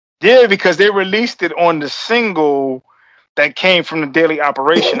 Yeah, because they released it on the single that came from the Daily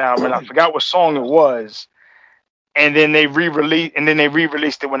Operation album, and I forgot what song it was. And then they re-released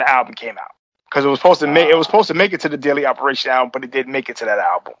it when the album came out, because it was supposed to make it to the Daily Operation album, but it didn't make it to that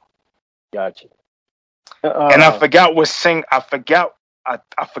album. Gotcha. And I forgot what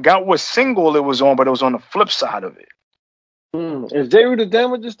I forgot what single it was on, but it was on the flip side of it. Is J. the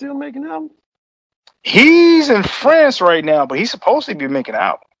Damager still making albums? He's in France right now, but he's supposed to be making an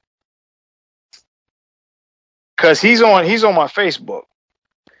album. Cause he's on my Facebook.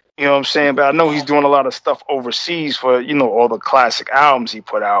 You know what I'm saying? But I know he's doing a lot of stuff overseas for, you know, all the classic albums he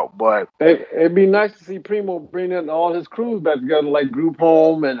put out. But it'd be nice to see Primo bring in all his crews back together, like Group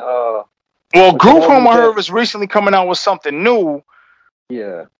Home and well, Group Home I heard was recently coming out with something new.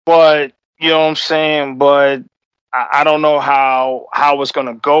 Yeah. But you know what I'm saying? But I don't know how it's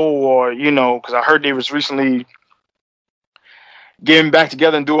gonna go, or you know, because I heard they was recently getting back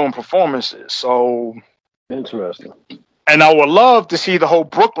together and doing performances. So interesting. And I would love to see the whole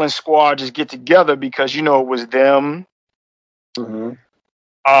Brooklyn squad just get together, because you know it was them,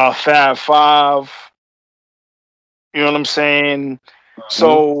 Fab Five. You know what I'm saying?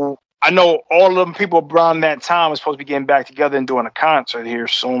 So I know all of them people around that time are supposed to be getting back together and doing a concert here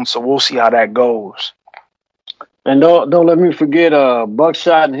soon. So we'll see how that goes. And don't let me forget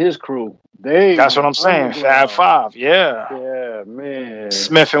Buckshot and his crew. That's what I'm saying. Fab Five, yeah. Yeah, man.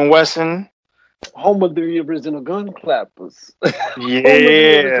 Smith and Wesson. Home of the original gun clappers.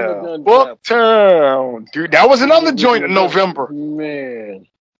 Yeah. Uptown. Dude, that was another joint in November. Man.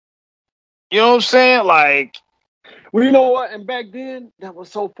 You know what I'm saying? Like, well, you know what? And back then, that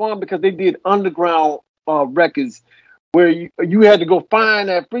was so fun because they did underground records where you had to go find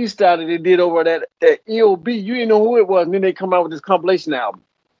that freestyle that they did over that EOB. You didn't know who it was, and then they come out with this compilation album.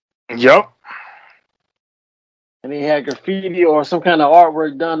 Yep. And they had graffiti or some kind of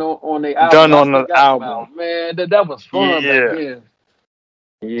artwork done on the album. Done on the album. Man, that was fun back then.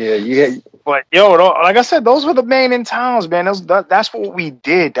 Yeah, you had. But yo, like I said, those were the main in towns, man. That's what we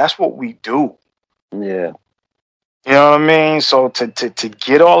did. That's what we do. Yeah. You know what I mean? So to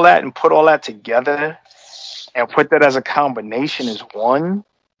get all that and put all that together and put that as a combination is one.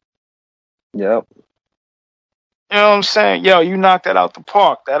 Yep. You know what I'm saying? Yo, you knocked that out the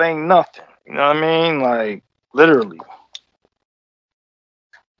park. That ain't nothing. You know what I mean? Like, literally.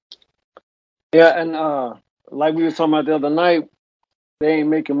 Yeah, and like we were talking about the other night, they ain't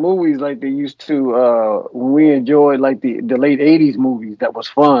making movies like they used to when we enjoyed like the late '80s movies that was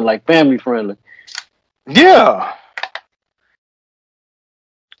fun, like family friendly. Yeah.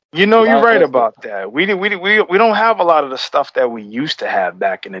 You know, you're right about that. We don't have a lot of the stuff that we used to have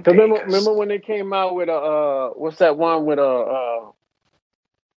back in the day. Remember when they came out with what's that one with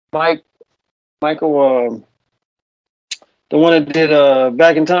Michael the one that did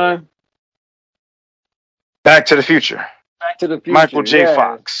Back in Time? Back to the Future. Back to the Future. Michael J.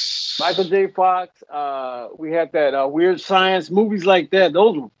 Fox. Michael J. Fox. We had that Weird Science movies like that.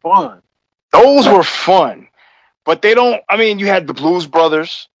 Those were fun. Those were fun, but they don't. I mean, you had the Blues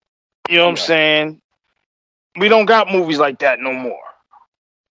Brothers. You know what I'm saying? We don't got movies like that no more,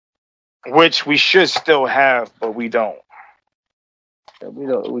 which we should still have, but we don't.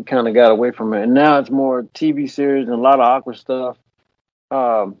 Yeah, we kind of got away from it, and now it's more TV series and a lot of awkward stuff.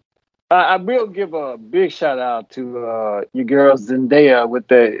 I will give a big shout out to your girl Zendaya with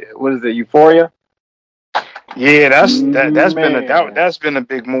what is it, Euphoria? Yeah, that's been a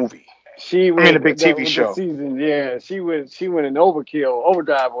big movie. She went, a big TV show. The season, yeah, she went in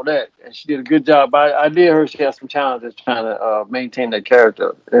overdrive on that, and she did a good job. I did hear she had some challenges trying to maintain that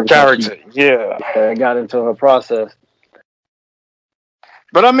character. Yeah, got into her process.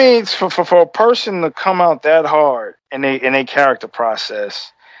 But I mean, for a person to come out that hard in a character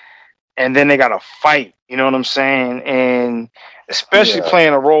process, and then they got to fight, you know what I'm saying? And especially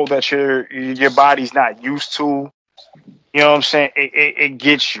playing a role that your body's not used to, you know what I'm saying? It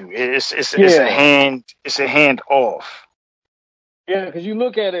gets you. It's a hand off. Yeah, because you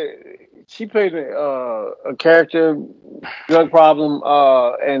look at it, she played a character, drug problem,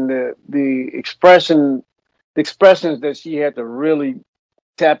 and the expressions that she had to really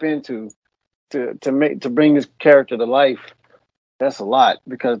tap into to bring this character to life. That's a lot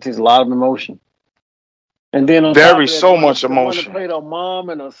because it takes a lot of emotion. And then on much emotion. The one that played her mom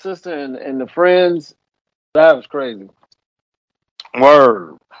and her sister and the friends, that was crazy.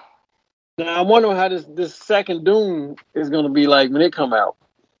 Word. Now I wonder how this second Dune is going to be like when it come out.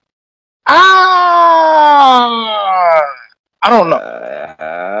 I don't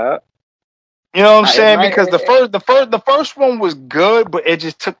know. You know what I'm saying? Because the first one was good, but it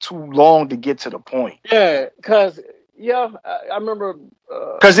just took too long to get to the point. Yeah, because I remember.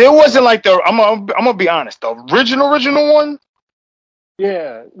 Because it wasn't like I'm gonna be honest. The original one.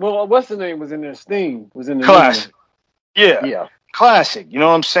 Yeah. Well, what's the name was in there? Sting was in the classic. Yeah. Classic. You know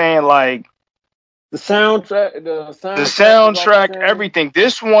what I'm saying? Like the soundtrack, everything.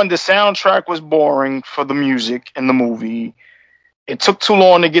 This one, the soundtrack was boring for the music in the movie. It took too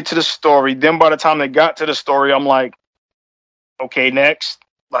long to get to the story. Then by the time they got to the story, I'm like, okay, next.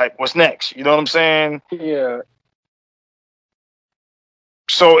 Like, what's next? You know what I'm saying? Yeah.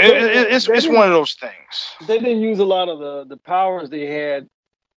 So it's one of those things. They didn't use a lot of the powers they had.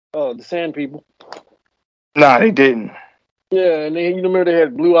 The Sand People. Nah, they didn't. Yeah, and you remember they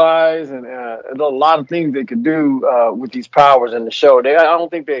had blue eyes and a lot of things they could do with these powers in the show. I don't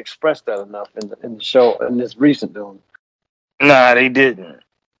think they expressed that enough in the show in this recent Dune. Nah, they didn't.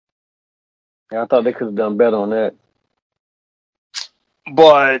 Yeah, I thought they could have done better on that.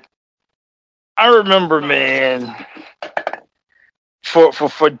 But I remember, man,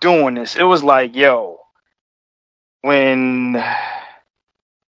 for doing this, it was like, yo, when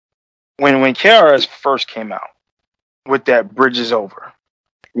Kiara first came out with that Bridge Is Over.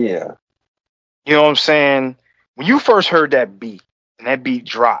 Yeah. You know what I'm saying? When you first heard that beat and that beat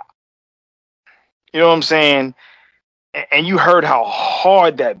drop, you know what I'm saying? And you heard how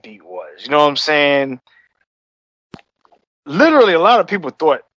hard that beat was. You know what I'm saying? Literally, a lot of people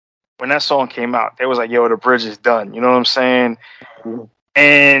thought when that song came out, they was like, yo, the bridge is done. You know what I'm saying?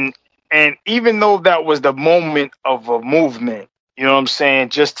 Mm-hmm. And even though that was the moment of a movement, you know what I'm saying,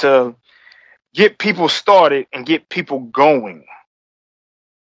 just to get people started and get people going.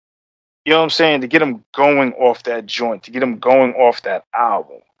 You know what I'm saying? To get them going off that joint, to get them going off that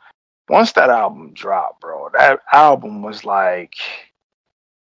album. Once that album dropped, bro, that album was like,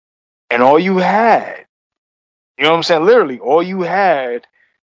 and all you had, you know what I'm saying? Literally, all you had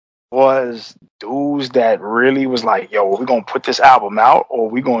was dudes that really was like, yo, we're going to put this album out or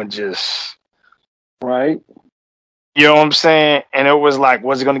we're going to just. Right. You know what I'm saying? And it was like,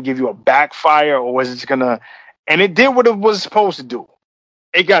 was it going to give you a backfire or was it going to. And it did what it was supposed to do.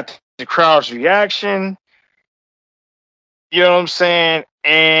 It got the crowd's reaction. You know what I'm saying?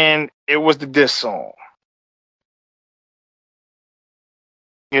 And it was the diss song.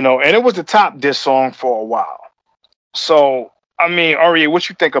 You know, and it was the top diss song for a while. So, I mean, Aria, what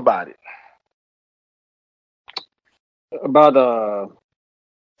you think about it? About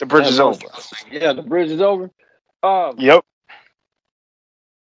The bridge is over. Yeah, the bridge is over. Yep.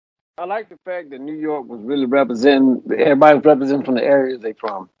 I like the fact that New York was really representing. Everybody was representing from the areas they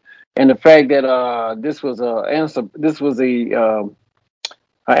from, and the fact that this was a answer. This was a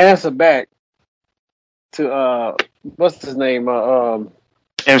answer back to what's his name?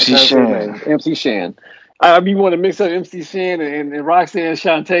 MC Shan. MC Shan. I mean, you want to mix up MC Shan and Roxanne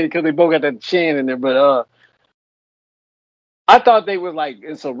Shante because they both got that Shan in there, but I thought they was like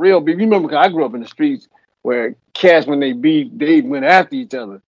it's a real beef. You remember? Cause I grew up in the streets where cats when they beat, they went after each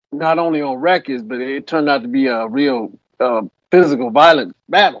other. Not only on records, but it turned out to be a real physical, violent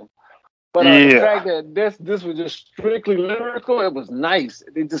battle. But the fact that this was just strictly lyrical, it was nice.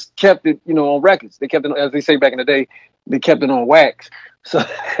 They just kept it, on records. They kept it, as they say back in the day, they kept it on wax. So,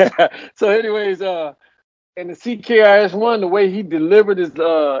 anyways, and the CKRS One, the way he delivered his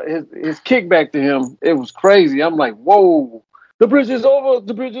kickback to him, it was crazy. I'm like, whoa, the bridge is over,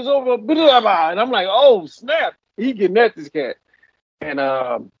 and I'm like, oh snap, he getting at this cat. And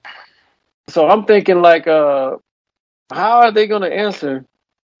so I'm thinking like, how are they going to answer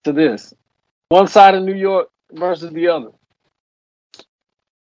to this? One side of New York versus the other.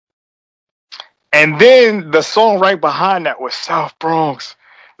 And then the song right behind that was South Bronx.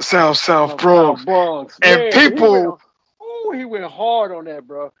 South Bronx. And man, people... he went hard on that,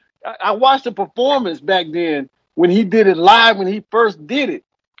 bro. I watched the performance back then when he did it live, when he first did it.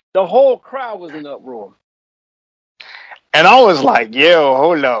 The whole crowd was in uproar. And I was like, yo,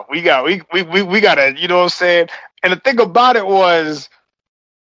 hold up. We gotta, you know what I'm saying? And the thing about it was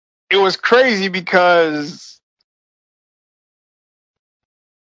crazy because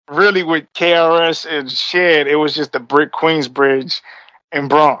really with KRS and Shan, it was just the Queensbridge and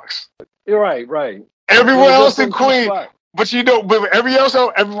Bronx. You're right. Everywhere else in Queens, but everywhere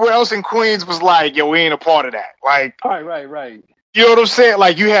else in Queens was like, yo, we ain't a part of that. Like, right. You know what I'm saying?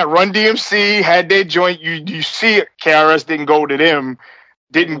 Like you had Run DMC, had their joint. You see it. KRS didn't go to them,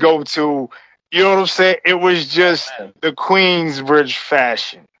 didn't go to. You know what I'm saying? It was just the Queensbridge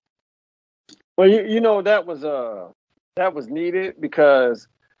fashion. Well, you know that was needed because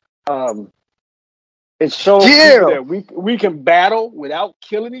it shows that we can battle without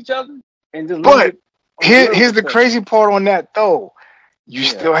killing each other and just. But here's the crazy part on that though. You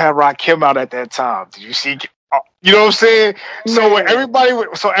still had Rakim out at that time. Did you see? You know what I'm saying? So everybody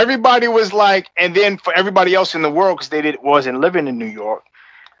was like, and then for everybody else in the world, because they wasn't living in New York,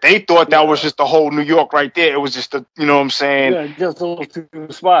 they thought that was just the whole New York right there. It was just you know what I'm saying? Yeah, just those two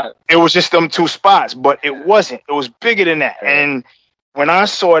spots. It was just them two spots, but it wasn't. It was bigger than that. And when I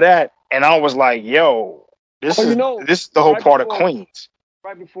saw that, and I was like, yo, this is the whole part of Queens.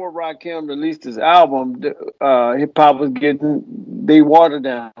 Right before Rakim released his album, hip hop was they watered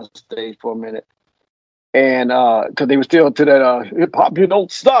down stage for a minute. And because they were still to that hip hop, you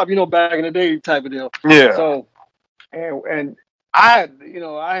don't stop, back in the day type of deal. Yeah. So, and I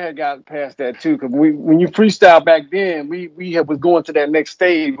had gotten past that too, because when you freestyle back then, we was going to that next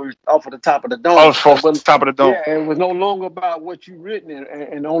stage, we off of the top of the dome. Off the top of the dome. Yeah, it was no longer about what you written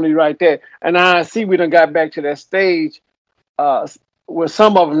and only right there. And I see we done got back to that stage, where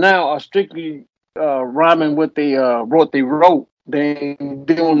some of them now are strictly rhyming what they wrote. They ain't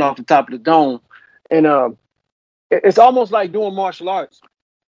doing off the top of the dome. And it's almost like doing martial arts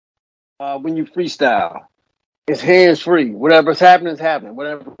when you freestyle. It's hands free. Whatever's happening is happening.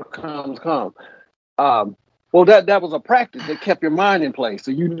 Whatever comes. Well, that was a practice that kept your mind in place.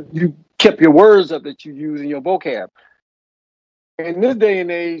 So you kept your words up that you use in your vocab. In this day and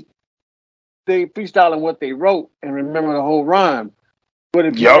age, they freestyling what they wrote and remember the whole rhyme. But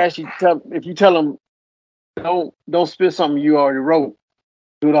if you tell them don't spit something you already wrote,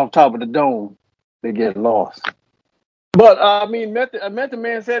 do it off top of the dome, they get lost. But I mean, Method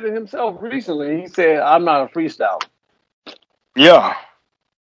Man said it himself recently. He said, "I'm not a freestyler." Yeah,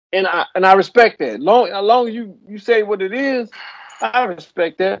 and I respect that. As long as you say what it is, I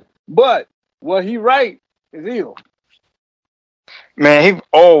respect that. But what he write is ill. Man, he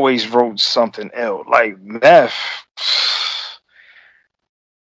always wrote something ill. Like Meth.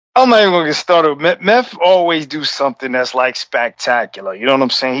 I'm not even gonna get started. Meth always do something that's like spectacular. You know what I'm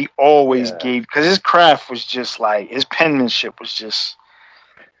saying? He always gave, because his craft was just like, his penmanship was just,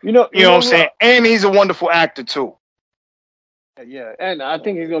 you know what I'm saying? And he's a wonderful actor too. Yeah, and I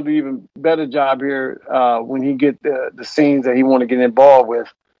think he's gonna do even better job here when he get the scenes that he want to get involved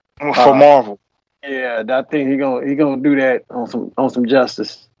with for Marvel. Yeah, I think he gonna do that on some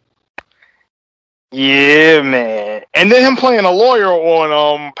justice. Yeah, man. And then him playing a lawyer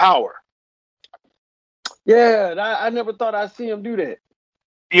on Power. Yeah, I never thought I'd see him do that.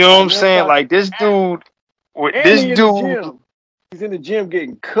 You know what I'm saying? Like this dude, he's in the gym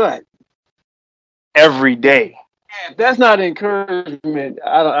getting cut every day. If that's not encouragement,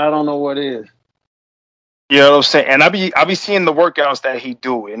 I don't know what is. You know what I'm saying? And I be seeing the workouts that he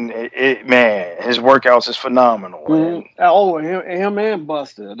do, and man, his workouts is phenomenal. Mm-hmm. Oh, him and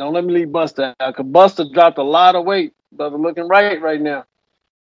Buster. Don't let me leave Buster out, because Buster dropped a lot of weight. Buster looking right now.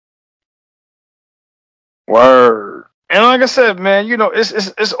 Word. And like I said, man, you know,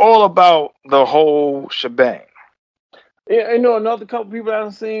 it's all about the whole shebang. Yeah, you know, another couple people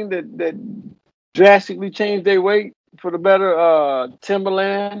I've seen that drastically changed their weight for the better.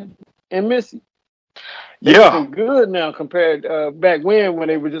 Timbaland and Missy. They're looking good now compared back when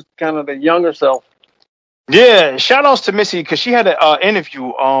they were just kind of the younger self. Yeah, shout outs to Missy because she had an interview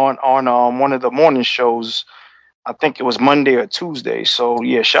on one of the morning shows. I think it was Monday or Tuesday. So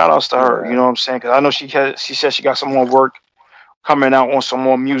yeah, shout outs to her. You know what I'm saying? Because I know she said she got some more work coming out on some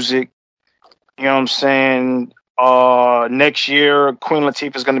more music. You know what I'm saying? Next year, Queen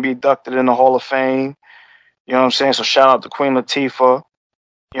Latifah is going to be inducted in the Hall of Fame. You know what I'm saying? So shout out to Queen Latifah.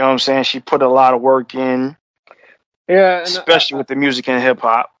 You know what I'm saying? She put a lot of work in. Yeah, especially with the music and hip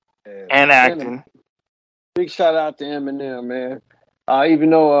hop and acting. Big shout out to Eminem, man. Even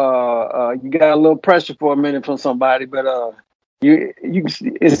though you got a little pressure for a minute from somebody, but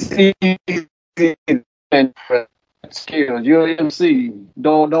it's easy and skills. You're an MC.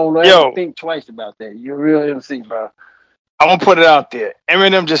 Don't ever think twice about that. You're a real MC, bro. I'm gonna put it out there.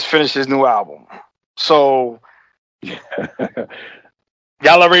 Eminem just finished his new album, so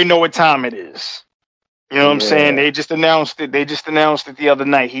y'all already know what time it is. You know what I'm saying? They just announced it. The other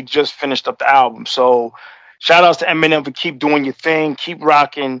night. He just finished up the album. So shout outs to Eminem for keep doing your thing, keep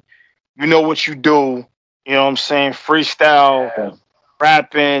rocking. You know what you do. You know what I'm saying? Freestyle,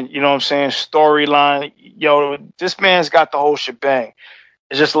 rapping, you know what I'm saying? Storyline. Yo, this man's got the whole shebang.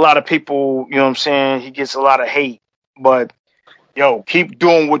 It's just a lot of people, you know what I'm saying? He gets a lot of hate. But yo, keep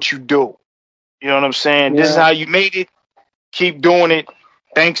doing what you do. You know what I'm saying? This is how you made it. Keep doing it.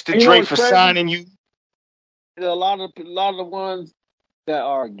 Thanks to Drake for signing you. A lot of the ones that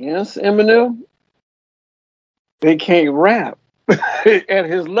are against Eminem, they can't rap at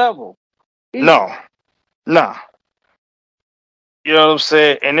his level. No. Nah. You know what I'm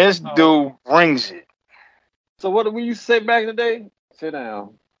saying? And this dude brings it. So what did we used to say back in the day? Sit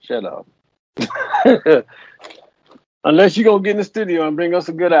down. Shut up. Unless you're going to get in the studio and bring us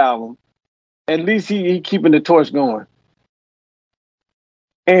a good album, at least he keeping the torch going.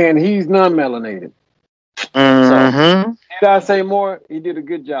 And he's non-melanated. So, did I say more? He did a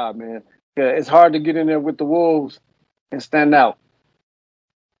good job, man. It's hard to get in there with the wolves and stand out.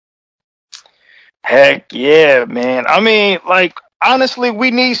 Heck yeah, man. I mean, like, honestly,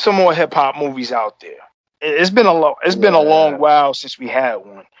 we need some more hip hop movies out there. It's been a long while since we had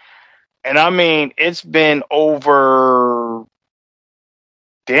one. And I mean, it's been over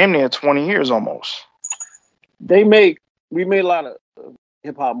damn near 20 years almost. We made a lot of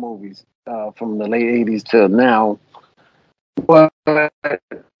hip hop movies from the late 80s to now. But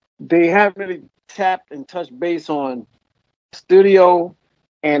they haven't really tapped and touched base on studio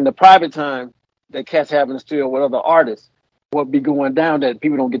and the private time that cats have in the studio with other artists. What be going down that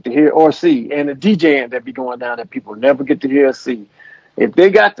people don't get to hear or see, and the DJing that be going down that people never get to hear or see. If they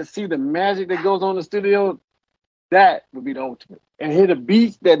got to see the magic that goes on in the studio, that would be the ultimate. And hear the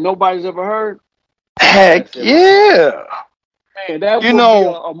beats that nobody's ever heard. Heck yeah. Man, that would be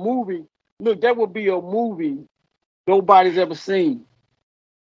a movie. Look, that would be a movie nobody's ever seen.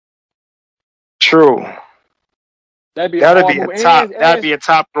 True. That'd be a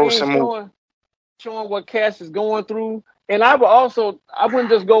top grossing movie. Showing what Cass is going through. And I wouldn't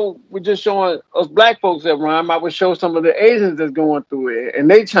just go with just showing us black folks that rhyme. I would show some of the Asians that's going through it and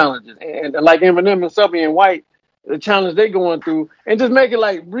they challenges. And like Eminem and Subby and White, the challenge they going through, and just make it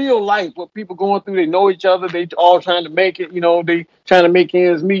like real life, what people going through. They know each other. They all trying to make it, they trying to make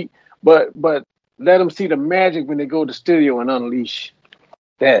ends meet. But let them see the magic when they go to the studio and unleash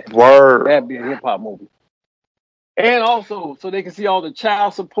that. Word. That'd be a hip hop movie. And also, so they can see all the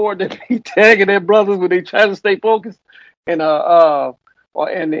child support that be tagging their brothers when they try to stay focused, and the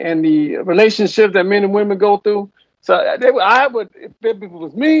relationship that men and women go through. So I would, if it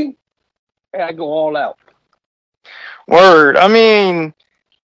was me, I'd go all out. Word. I mean,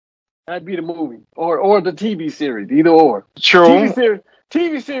 that'd be the movie or the TV series, either or. True.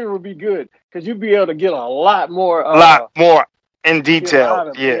 TV series would be good because you'd be able to get a lot more in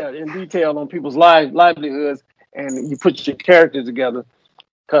detail. In detail on people's livelihoods. And you put your characters together,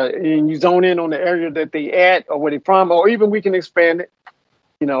 and you zone in on the area that they at or where they from, or even we can expand it,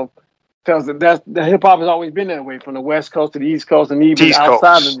 because the hip hop has always been that way, from the West Coast to the East Coast, and even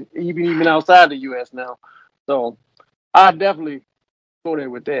outside the U.S. now. So I definitely Go there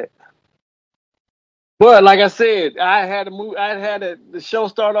with that. But like I said, I had the show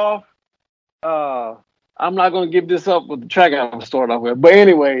start off. I'm not gonna give this up with the track I'm gonna start off with. But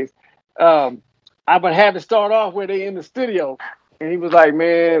anyways, I would have to start off where they in the studio. And he was like,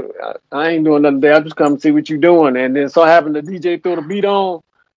 man, I ain't doing nothing there. I just come to see what you doing. And then so happened the DJ throw the beat on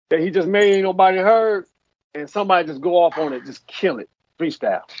that he just made, ain't nobody heard. And somebody just go off on it, just kill it.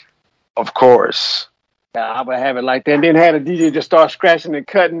 Freestyle. Of course. Yeah, I would have it like that. And then had a DJ just start scratching and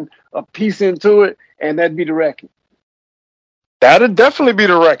cutting a piece into it, and that'd be the record. That'd definitely be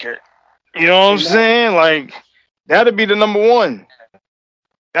the record. You know what I'm saying? Like, that'd be the number one.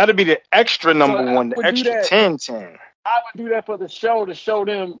 That'd be the extra number one, the extra 10-10. I would do that for the show to show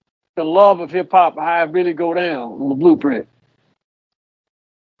them the love of hip hop, how it really go down on the blueprint.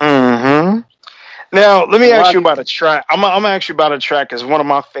 Mm-hmm. Now, let me ask you about a track. I'm gonna ask you about a track that's one of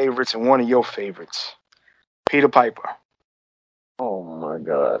my favorites and one of your favorites. Peter Piper. Oh my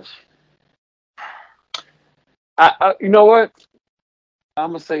gosh. I you know what? I'm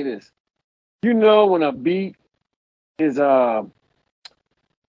gonna say this. You know when a beat is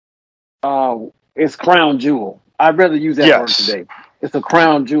it's crown jewel. I'd rather use that word today. It's a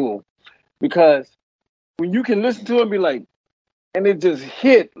crown jewel. Because when you can listen to it and be like, and it just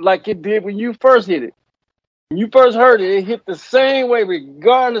hit like it did when you first hit it. When you first heard it, it hit the same way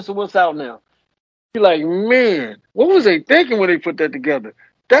regardless of what's out now. You're like, man, what was they thinking when they put that together?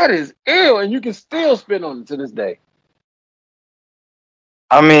 That is ill, and you can still spit on it to this day.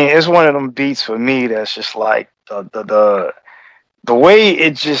 I mean, it's one of them beats for me that's just like the way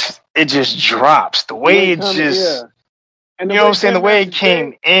it just drops, the way it just, and you know what I'm saying, the way it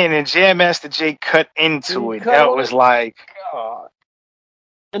came in and Jam Master Jay cut into it, that was like, God.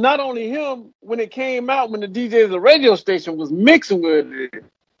 And not only him, when it came out, when the DJ of the radio station was mixing with it.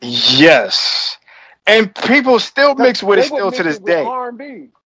 Yes. And people still mix with it still to this day. R&B.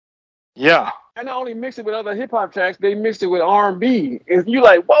 Yeah. And not only mix it with other hip hop tracks, they mixed it with R&B. And you're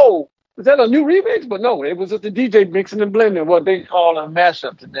like, whoa, is that a new remix? But no, it was just the DJ mixing and blending, what they call a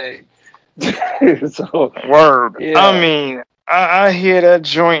mashup today. So, word. Yeah. I mean, I hear that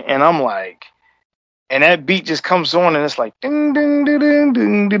joint and I'm like, and that beat just comes on and it's like ding ding ding ding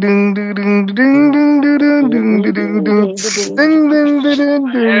ding ding ding ding ding ding ding ding ding ding ding ding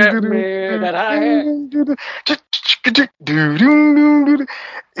that hi-hat. You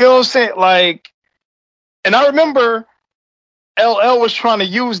know what I'm saying? Like, and I remember LL was trying to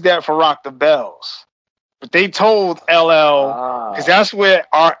use that for Rock the Bells. But they told LL, because that's where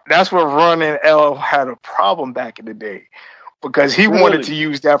Run and LL had a problem back in the day. Because he wanted to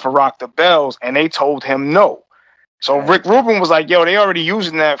use that for Rock the Bells, and they told him no. So Rick Rubin was like, "Yo, they already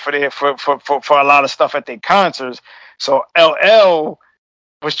using that for a lot of stuff at their concerts." So LL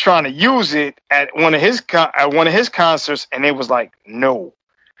was trying to use it at one of his concerts, and they was like, "No."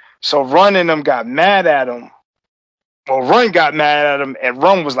 So Run and them got mad at him. Well, Run got mad at him, and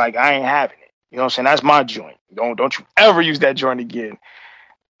Run was like, "I ain't having it." You know what I'm saying? That's my joint. Don't you ever use that joint again.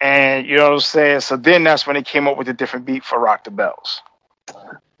 And you know what I'm saying? So then that's when they came up with a different beat for Rock the Bells.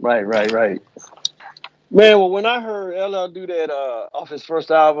 Right. Man, well, when I heard LL do that off his first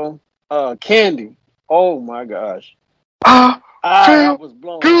album, Candy, oh my gosh. I was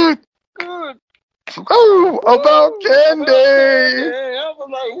blown. Good. Oh, about Candy. I was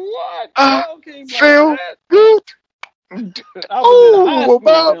like, what? I feel good. Oh,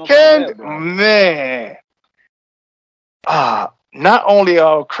 about Candy. Man. Not only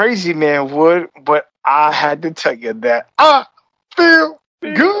Crazy Man would, but I had to tell you that I feel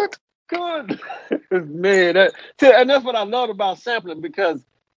good. Man, and that's what I loved about sampling, because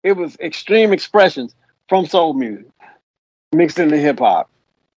it was extreme expressions from soul music mixed into hip hop.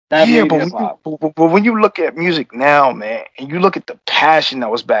 Yeah, but when you look at music now, man, and you look at the passion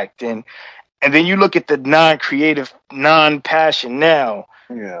that was back then, and then you look at the non-creative, non-passion now,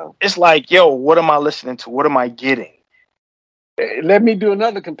 it's like, yo, what am I listening to? What am I getting? Let me do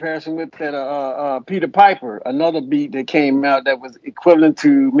another comparison with that Peter Piper, another beat that came out that was equivalent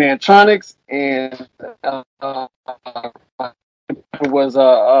to Mantronics, and was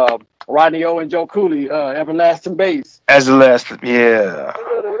Rodney O and Joe Cooley, Everlasting Bass. As the last, yeah.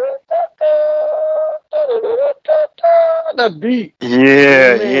 That beat.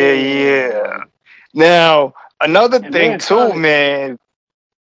 Yeah. Now, another thing too, man.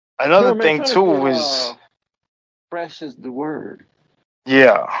 Another thing too was fresh is the word.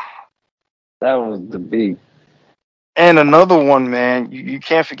 Yeah. That was the beat. And another one, man, you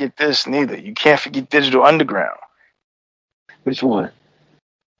can't forget this neither. You can't forget Digital Underground. Which one?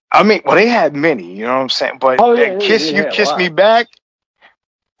 I mean, well, they had many, you know what I'm saying? But Kiss Me Back.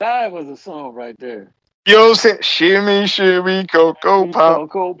 That was a song right there. You know what I'm saying? Shimmy, shimmy, Cocoa Pop.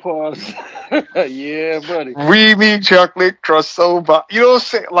 Cocoa Pops. Yeah, buddy. We mean chocolate crust so pop. You know what I'm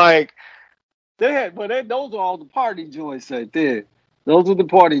saying? Like, those are all the party joints right there. Those are the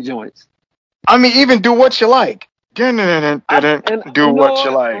party joints. I mean, even do what you like. Do You know what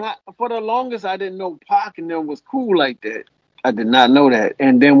you what? like. For the longest, I didn't know Pac and them was cool like that. I did not know that.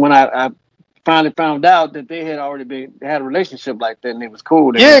 And then when I finally found out that they had already had a relationship like that and it was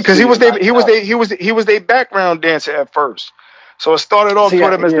cool, they Yeah, was because he really was their like tough. he was their background dancer at first. So it started off See,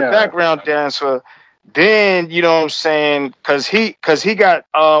 with him as the yeah, background dancer. Then you know what I'm saying, because he got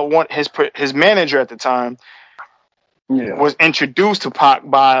his manager at the time yeah. was introduced to Pac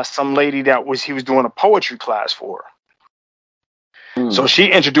by some lady he was doing a poetry class for. So she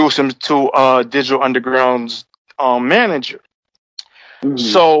introduced him to Digital Underground's manager.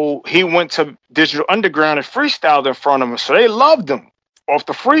 So he went to Digital Underground and freestyled in front of him. So they loved him off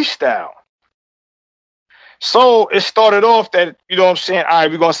the freestyle. So it started off that, you know what I'm saying, all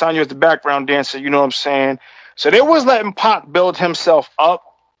right, we're going to sign you as the background dancer, you know what I'm saying? So they was letting Pac build himself up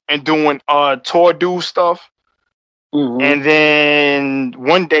and doing tour do stuff. And then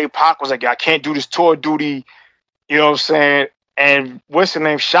one day Pac was like, I can't do this tour duty, you know what I'm saying? And what's the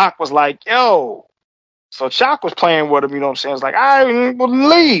name? Shock was like, yo. So Shock was playing with him, you know what I'm saying? It's like, I will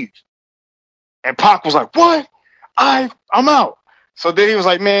leave. And Pac was like, what? I'm out. So then he was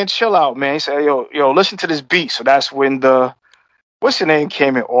like, man, chill out, man. He said, yo, listen to this beat. So that's when what's the name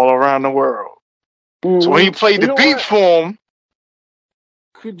came in All Around the World. So when he played the beat for him.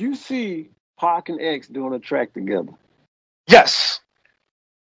 Could you see Pac and X doing a track together? Yes.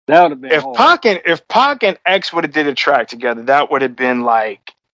 That would have been hard. If Pac and X would have did a track together, that would have been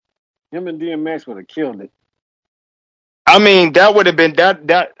like, him and DMX would have killed it. I mean, that would have been that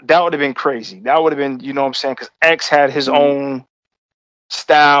would have been crazy. That would have been, you know what I'm saying? Because X had his own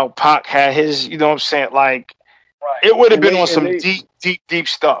style. Pac had his, you know what I'm saying? Like, it would have been on some deep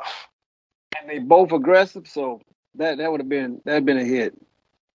stuff. And they both aggressive, so that would have been a hit.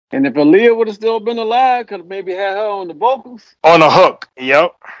 And if Aaliyah would have still been alive, could have maybe had her on the vocals. On the hook,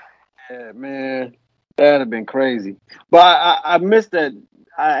 yep. Yeah, man, that'd have been crazy. But I missed that.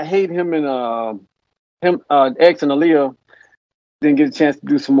 I hate him and X and Aaliyah didn't get a chance to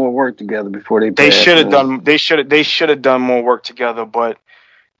do some more work together before they passed. They should have done more work together, but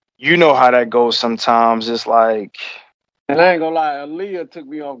you know how that goes sometimes. It's like, and I ain't gonna lie, Aaliyah took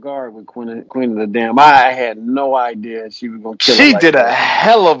me off guard with Queen of the Damned. I had no idea she was gonna kill her. She did a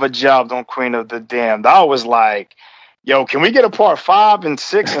hell of a job on Queen of the Damned. I was like, yo, can we get a part 5 and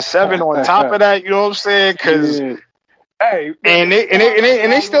 6 and 7 on top of that? You know what I'm saying? Because hey, and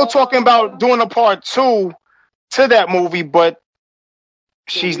they still talking about doing a part 2 to that movie, but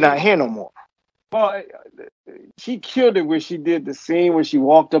she's not here no more. Well, she killed it when she did the scene when she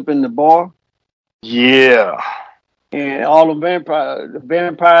walked up in the bar. Yeah. And all the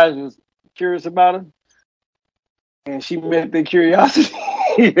vampires was curious about her. And she met their curiosity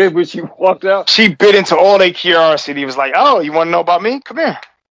when she walked out. She bit into all their curiosity. It was like, oh, you want to know about me? Come here.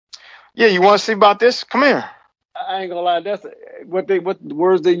 Yeah, you want to see about this? Come here. I ain't gonna lie, that's what the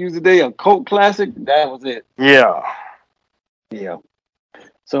words they use today, a cult classic. That was it. Yeah. Yeah.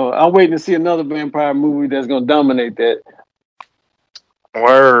 So I'm waiting to see another vampire movie that's gonna dominate that.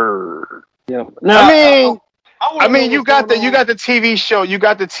 Word. Yeah. Now, I mean, you got the TV show. You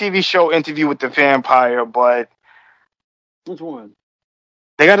got the TV show Interview with the Vampire, but which one?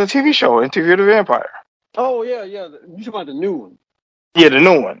 They got a TV show, Interview with the Vampire. Oh yeah. You talking about the new one? Yeah, the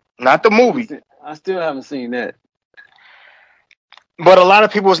new one, not the movie. I still haven't seen that. But a lot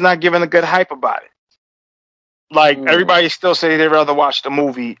of people is not giving a good hype about it. Like everybody still say they'd rather watch the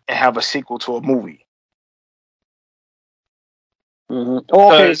movie and have a sequel to a movie.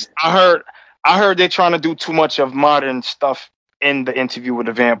 Okay. I heard they're trying to do too much of modern stuff in the Interview with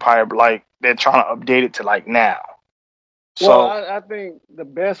the Vampire. Like they're trying to update it to like now. Well, I think the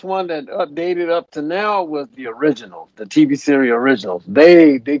best one that updated up to now was the originals, the TV series originals.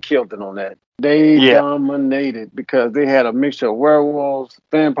 They killed it on that. They dominated because they had a mixture of werewolves,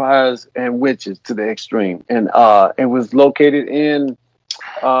 vampires, and witches to the extreme. And it was located in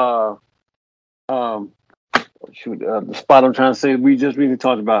the spot I'm trying to say we just really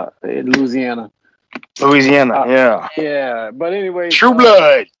talked about in Louisiana. Yeah. But anyway, True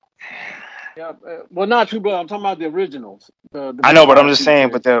Blood. Yeah, well, not True Blood. I'm talking about the originals. I know, but I'm just saying.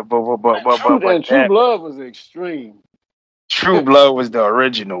 But True Blood was extreme. True Blood was the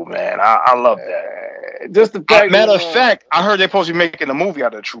original, man. I love that. Just the fact. Matter of fact, I heard they're supposed to be making a movie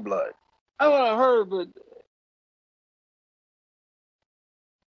out of True Blood. That's what I heard, but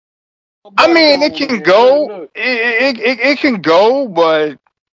I mean, it can go. It can go, but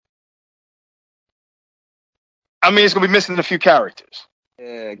I mean, it's gonna be missing a few characters.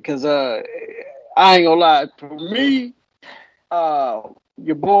 Yeah, because I ain't gonna lie. For me,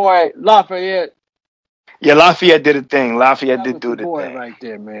 your boy Lafayette. Yeah, Lafayette did a thing. Lafayette did do the boy thing. right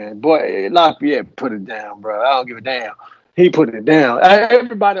there, man. Boy, Lafayette put it down, bro. I don't give a damn. He put it down.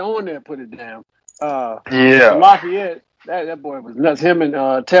 Everybody on there put it down. Yeah. Lafayette, that boy was nuts. Him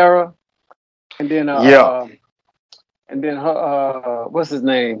and Tara, and then what's his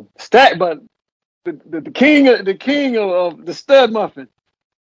name? Stack, but the king of the stud muffin.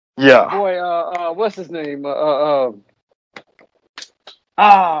 Yeah. Boy, what's his name? What's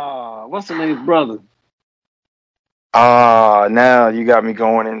the name's brother? Now you got me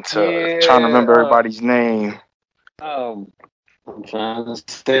going into trying to remember everybody's name. I'm trying to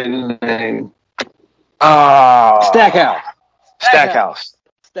say the name. Stackhouse. Stackhouse.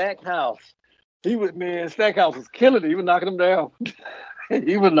 Stackhouse was killing it. He was knocking him down.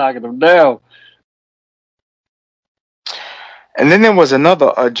 He was knocking him down. And then there was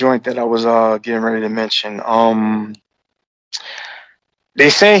another joint that I was getting ready to mention. They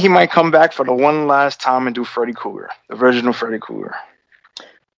say he might come back for the one last time and do Freddy Krueger, the original Freddy Krueger.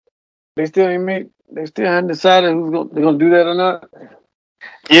 They still haven't decided they're gonna do that or not.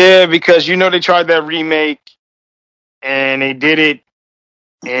 Yeah, because they tried that remake and they did it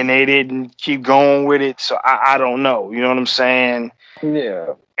and they didn't keep going with it. So I don't know. You know what I'm saying?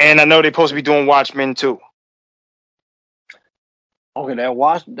 Yeah. And I know they're supposed to be doing Watchmen too. Okay,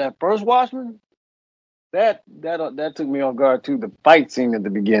 that first Watchmen, that took me off guard too. The fight scene at the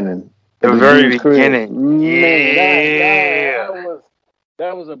beginning. The very beginning. Man,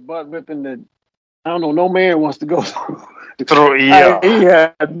 that was a butt whipping that I don't know. No man wants to go through. Yeah. He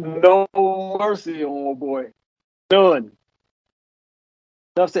had no mercy on old boy. None.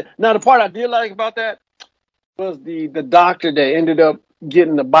 Now the part I did like about that was the doctor that ended up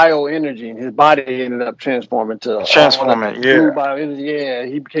getting the bioenergy and his body ended up transforming to bioenergy. Yeah,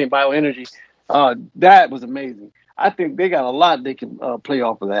 he became bioenergy. That was amazing. I think they got a lot they can play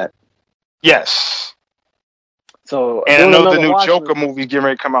off of that. Yes. So, and I know the new Joker movie is getting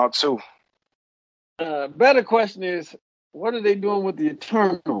ready to come out too. Better question is, what are they doing with the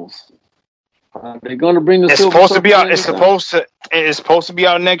Eternals? They're going to bring the. It's supposed to be out. It's supposed to be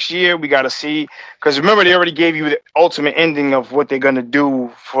out next year. We got to see, because remember they already gave you the ultimate ending of what they're going to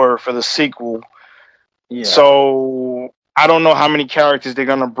do for the sequel. Yeah. So I don't know how many characters they're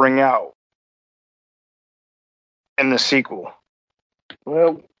going to bring out in the sequel.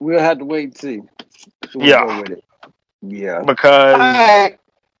 Well, we'll have to wait and see. Yeah. Yeah. Because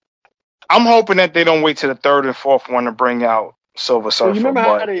I'm hoping that they don't wait till the third and fourth one to bring out Silver Surfer. Well, you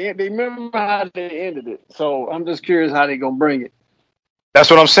remember how they ended it. So I'm just curious how they're gonna bring it. That's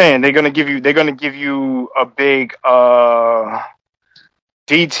what I'm saying. They're gonna give you a big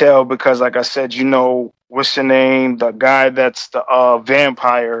detail because, like I said, what's the name? The guy that's the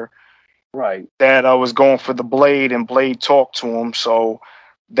vampire, right? That was going for the Blade, and Blade talked to him. So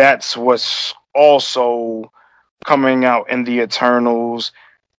that's what's also coming out in the Eternals,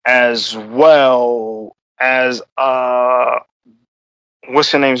 as well as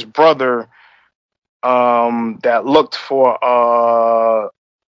what's the name's brother that looked for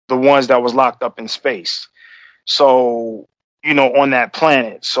the ones that was locked up in space. So, on that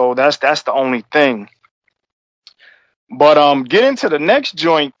planet. So that's the only thing. But get into the next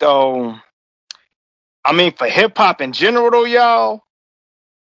joint though. I mean, for hip hop in general though, y'all,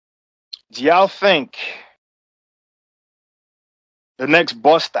 do y'all think the next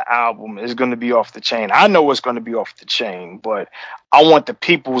Busta album is going to be off the chain? I know it's going to be off the chain, but I want the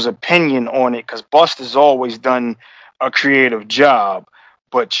people's opinion on it because Busta's always done a creative job.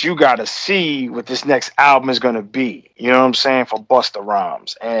 But you got to see what this next album is going to be. You know what I'm saying? For Busta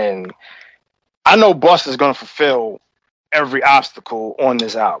Rhymes. And I know Busta's going to fulfill every obstacle on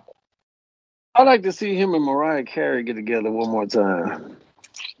this album. I'd like to see him and Mariah Carey get together one more time.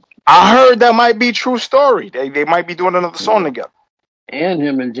 I heard that might be true story. They might be doing another song together. And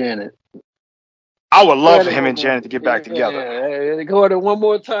him and Janet. I would love for him and Janet to get back together. Yeah, go at it one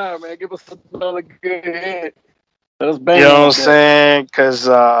more time, man. Give us another good hit. Let us bang. You know what I'm saying? Because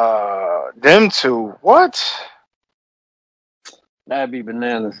them two, what? That'd be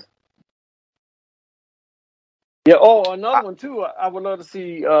bananas. Yeah. Oh, another one too. I would love to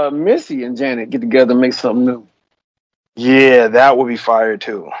see Missy and Janet get together and make something new. Yeah, that would be fire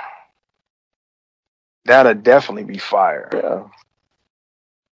too. That'd definitely be fire. Yeah.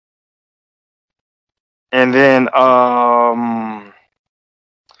 And then, and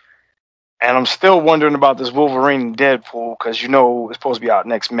I'm still wondering about this Wolverine and Deadpool because it's supposed to be out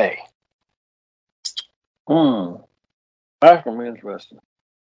next May. That's gonna be interesting.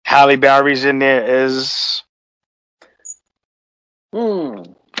 Halle Berry's in there as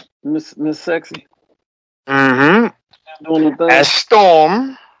Miss Sexy. Mm-hmm. Doing the thing. As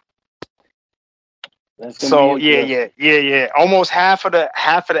Storm. So yeah. Almost half of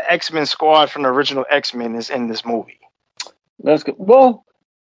the X-Men squad from the original X-Men is in this movie. That's good. Well,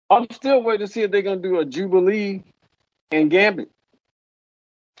 I'm still waiting to see if they're gonna do a Jubilee and Gambit.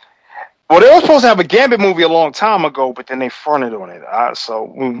 Well, they were supposed to have a Gambit movie a long time ago, but then they fronted on it.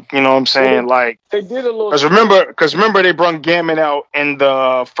 So you know what I'm saying? Like they did a little. Because remember they brought Gambit out in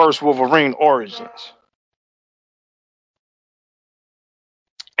the first Wolverine Origins,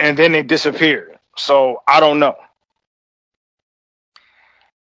 and then they disappeared. So I don't know.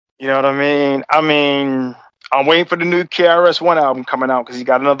 You know what I mean? I'm waiting for the new KRS-One album coming out because he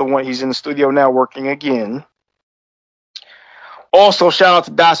got another one. He's in the studio now working again. Also, shout out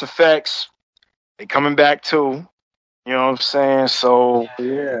to Das EFX. They coming back too. You know what I'm saying? So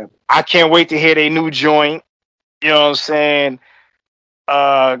yeah, I can't wait to hear their new joint. You know what I'm saying?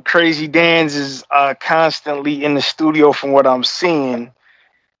 Crazy Dan's is constantly in the studio from what I'm seeing.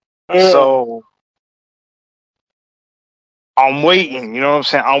 So I'm waiting, you know what I'm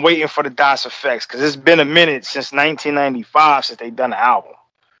saying? I'm waiting for the Das EFX because it's been a minute since 1995 since they've done an album.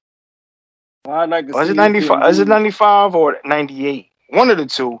 I'd like to see. Is it 95? Is it 95 or 98? One of the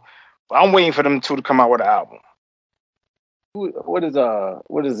two. But I'm waiting for them two to come out with an album. What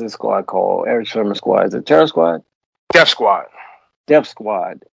is this squad called? Eric Sherman Squad. Is it Terror Squad? Def Squad. Def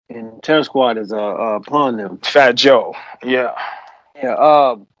Squad. And Terror Squad is upon them. Fat Joe. Yeah.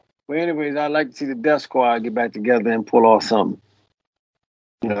 Yeah. But anyways, I'd like to see the Def Squad get back together and pull off something.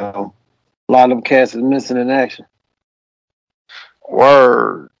 You know, a lot of them cats is missing in action.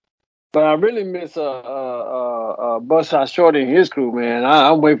 Word. But I really miss Buckshot Shorty and his crew, man.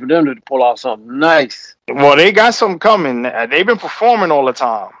 I'm waiting for them to pull off something nice. Well, they got something coming. They've been performing all the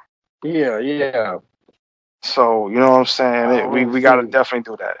time. Yeah. So, you know what I'm saying? We got to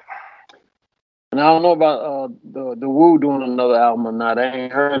definitely do that. And I don't know about the Wu doing another album or not. I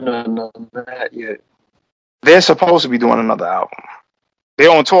ain't heard nothing of that yet. They're supposed to be doing another album.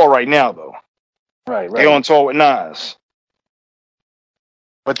 They're on tour right now, though. Right. They're on tour with Nas.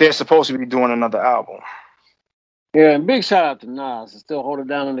 But they're supposed to be doing another album. Yeah, and big shout out to Nas. Still holding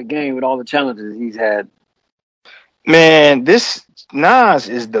down in the game with all the challenges he's had. Man, this Nas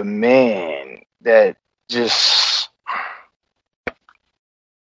is the man that just...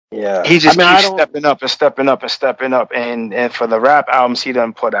 Yeah. He just keeps stepping up and stepping up and stepping up. And for the rap albums he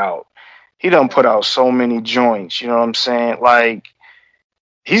done put out, so many joints. You know what I'm saying? Like,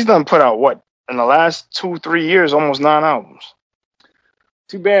 he's done put out, what, in the last 2-3 years, almost 9 albums.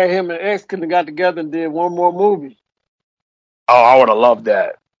 Too bad him and X couldn't have got together and did one more movie. Oh, I would have loved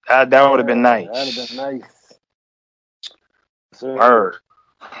that. That would have been nice. That would have been nice. Word.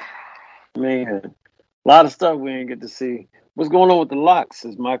 Man, a lot of stuff we ain't get to see. What's going on with the Locks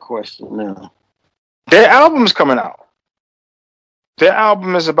is my question now. Their album's coming out. Their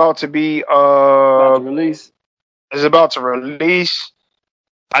album is about to be release. Is about to release.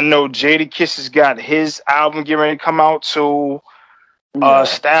 I know Jadakiss has got his album getting ready to come out too.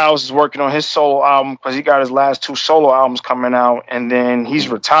 Styles is working on his solo album because he got his last 2 solo albums coming out, and then he's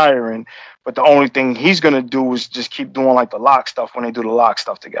retiring. But the only thing he's gonna do is just keep doing like the Lock stuff when they do the Lock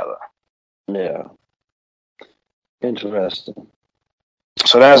stuff together. Yeah. Interesting.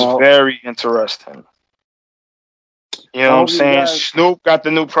 So that's very interesting. You know what I'm saying? Snoop got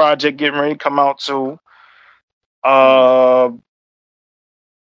the new project getting ready to come out too.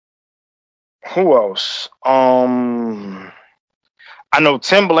 Who else? I know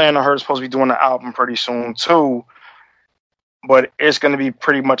Timbaland, I heard, is supposed to be doing an album pretty soon too, but it's going to be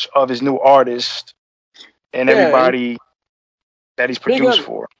pretty much of his new artist and everybody that he's produced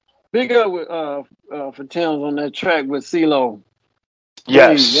for. Big up with for Tim's on that track with CeeLo.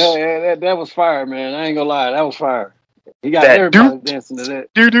 Yes. Yeah, that was fire, man. I ain't gonna lie, that was fire. He got everybody dancing to that.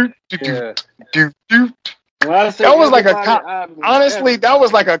 That was like honestly, that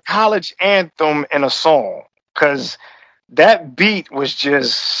was like a college anthem in a song, because that beat was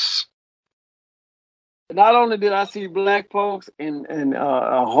just... Not only did I see black folks and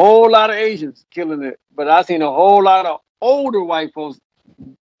a whole lot of Asians killing it, but I seen a whole lot of older white folks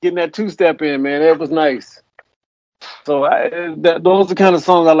getting that 2-step in, man. It was nice. So those are the kind of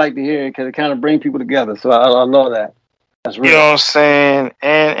songs I like to hear because it kind of bring people together. So I love that. That's real. You know what I'm saying?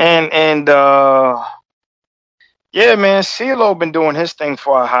 And yeah, man, CeeLo been doing his thing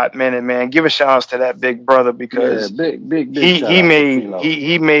for a hot minute, man. Give a shout out to that big brother, because big he made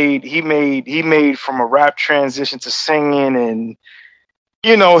from a rap transition to singing, and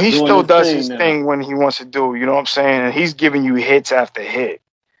you know, he still does his thing when he wants to do, you know what I'm saying? And he's giving you hits after hit.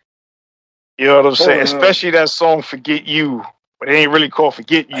 You know what I'm saying? Especially that song "Forget You" But it ain't really called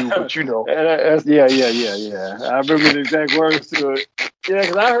Forget You, but you know. Yeah. I remember the exact words to it. Yeah,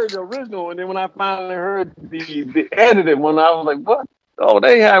 because I heard the original, and then when I finally heard the edited one, I was like, what? Oh,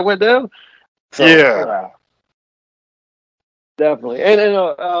 they had went down? So, yeah. Definitely.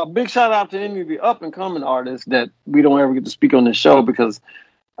 And big shout out to any of the up-and-coming artists that we don't ever get to speak on this show because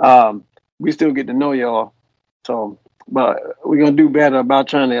we still get to know y'all. So, but we're going to do better about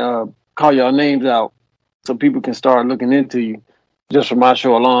trying to call y'all names out so people can start looking into you just from my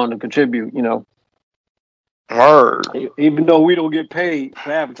show alone to contribute, you know. Word. Even though we don't get paid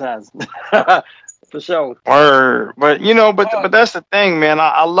for advertising. For sure. Word. But, you know, but that's the thing, man.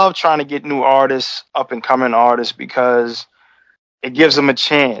 I love trying to get new artists, up-and-coming artists, because it gives them a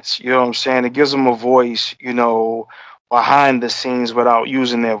chance. You know what I'm saying? It gives them a voice, you know, behind the scenes without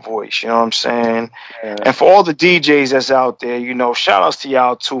using their voice. You know what I'm saying? Yeah. And for all the DJs that's out there, you know, shout outs to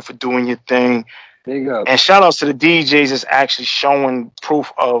y'all too for doing your thing. There you go. And shout outs to the DJs that's actually showing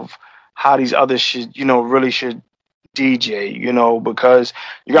proof of how these others should, you know, really should DJ, you know, because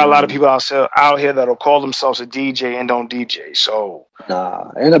you got a lot of people out here that'll call themselves a DJ and don't DJ. So,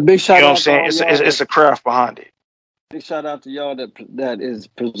 and a big shout out. You know what I'm saying? It's a craft behind it. Big shout out to y'all that is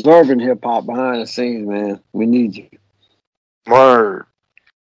preserving hip hop behind the scenes, man. We need you. Word.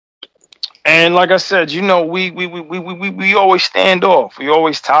 And like I said, you know, we always stand off. We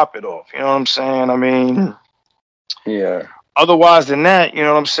always top it off. You know what I'm saying? I mean, yeah. Otherwise than that, you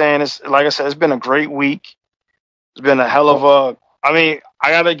know what I'm saying? It's like I said, it's been a great week. It's been a hell of a. I mean,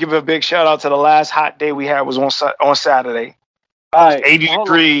 I gotta give a big shout out to the last hot day we had was on Saturday. All right, 80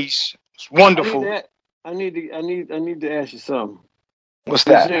 degrees. It's wonderful. I need to ask you something. What's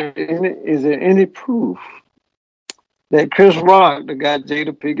that? Is there any proof that Chris Rock got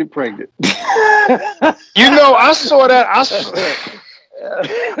Jada Pinkett pregnant? You know, I saw that.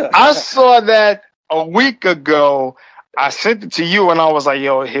 I saw that a week ago. I sent it to you, and I was like,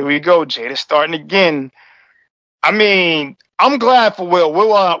 "Yo, here we go. Jada's starting again." I mean, I'm glad for Will.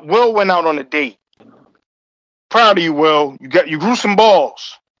 Will went out on a date. Proud of you, Will. You grew some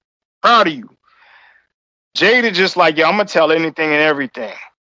balls. Proud of you. Jada just like, yo, I'm gonna tell anything and everything.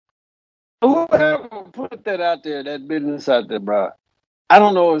 Whoever put that out there, that business out there, bro. I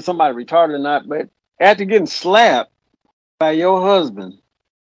don't know if somebody retarded or not, but after getting slapped by your husband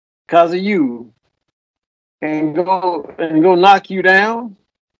because of you, and go knock you down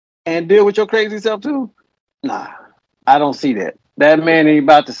and deal with your crazy self too. Nah, I don't see that. That man ain't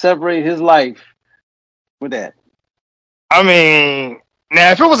about to separate his life with that. I mean,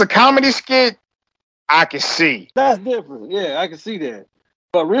 now if it was a comedy skit, I could see. That's different. Yeah, I can see that.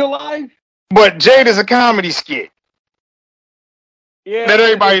 But real life? But Jada's a comedy skit. Yeah. That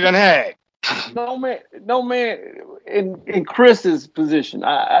everybody done had. No man in Chris's position.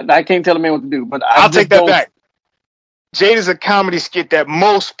 I can't tell a man what to do, but I'll take that back. Jada's a comedy skit that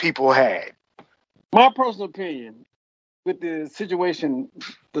most people had. My personal opinion with the situation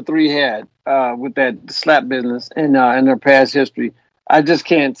the three had with that slap business and their past history, I just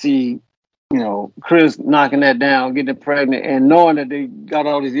can't see, you know, Chris knocking that down, getting pregnant, and knowing that they got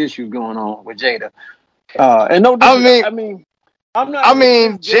all these issues going on with Jada. And no, Jada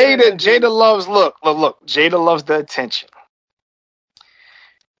loves look. Jada loves the attention.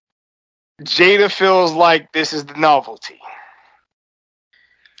 Jada feels like this is the novelty.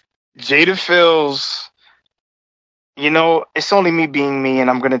 Jada feels, you know, it's only me being me, and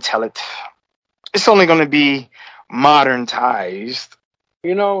I'm gonna tell it. It's only gonna be modernized.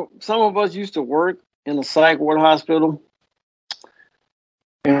 You know, some of us used to work in a psych ward hospital,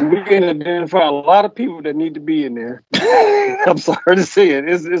 and we can identify a lot of people that need to be in there. I'm sorry to say it.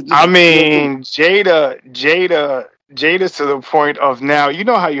 It's just, I mean, Jada's to the point of now. You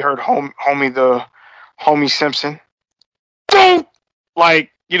know how you heard homie Simpson?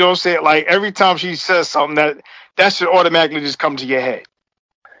 Like, you know what I'm saying? Like every time she says something, that should automatically just come to your head.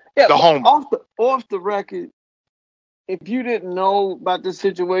 Yeah, the homie. Off the record, if you didn't know about this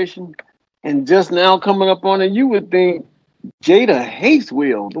situation and just now coming up on it, you would think Jada hates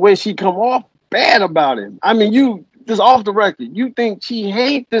Will. The way she come off bad about him. I mean, you just off the record, you think she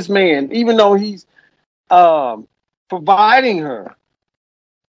hates this man, even though he's providing her.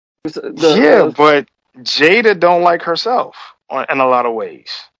 But Jada don't like herself in a lot of ways.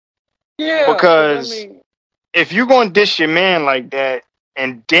 Yeah, because if you're going to dish your man like that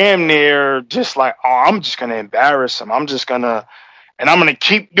and damn near just like, oh, I'm just going to embarrass him. I'm going to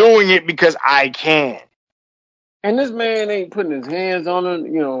keep doing it because I can. And this man ain't putting his hands on her,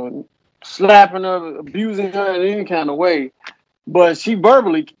 you know, slapping her, abusing her in any kind of way. But she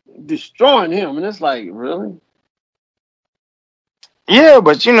verbally destroying him. And it's like, really? Yeah,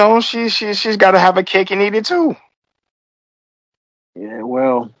 but, you know, she's got to have a cake and eat it too. Yeah,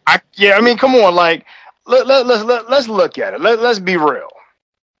 well, I mean, come on, like let's look at it. Let's be real.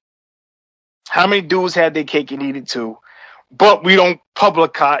 How many dudes had their cake and eat it too? But we don't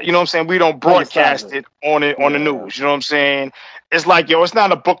publicize, you know what I'm saying? We don't broadcast it on the news, you know what I'm saying? It's like, yo, it's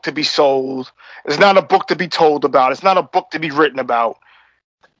not a book to be sold. It's not a book to be told about. It's not a book to be written about.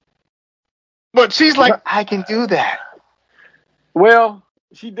 But she's like, I can do that. Well,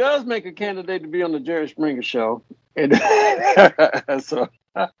 she does make a candidate to be on the Jerry Springer show. And so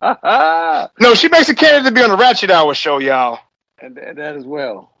no, she makes a candidate to be on the Ratchet Hour show, y'all. And that as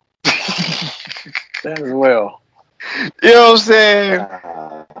well. That as well. You know what I'm saying?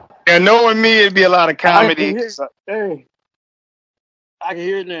 And knowing me, it'd be a lot of comedy. Hey, I can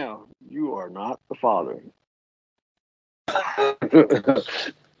hear it now. You are not the father.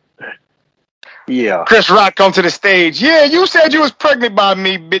 Yeah. Chris Rock come to the stage. Yeah, you said you was pregnant by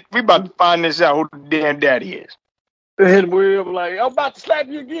me, but we about to find this out who the damn daddy is. And we're like, I'm about to slap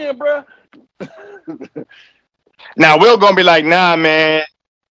you again, bro. Now Will gonna be like, nah, man.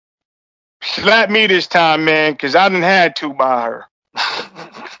 Slap me this time, man, because I done had to by her.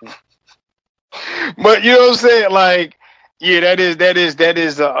 But you know what I'm saying? Like, yeah, that is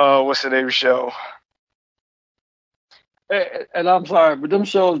what's the name of the show? And I'm sorry, but them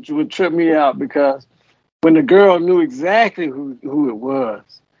shows would trip me out because when the girl knew exactly who it was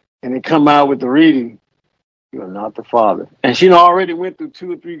and they come out with the reading, you're not the father. And she already went through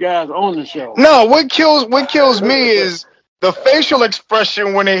 2 or 3 guys on the show. No, what kills me is the facial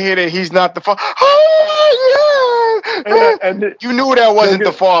expression when they hear that he's not the father. Oh, yeah. And you knew that wasn't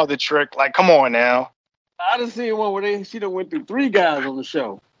the father, Trick. Like, come on now. I done seen one where she done went through 3 guys on the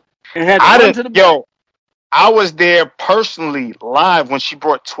show. And had to run to the back. I was there personally live when she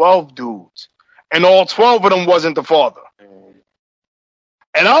brought 12 dudes. And all 12 of them wasn't the father.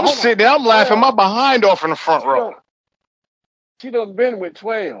 And I'm sitting there, I'm laughing my behind off in the front row. She done been with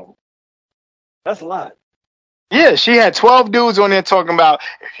 12. That's a lot. Yeah, she had 12 dudes on there talking about,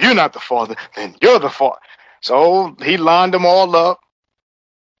 if you're not the father, then you're the father. So he lined them all up.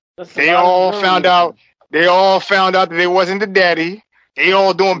 They all found out that they wasn't the daddy. They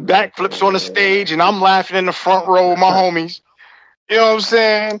all doing backflips on the stage, and I'm laughing in the front row with my homies. You know what I'm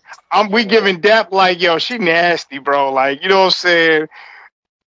saying? We giving Dap like, yo, she nasty, bro. Like, you know what I'm saying?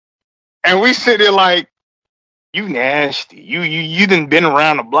 And we sit there like, you nasty. You done been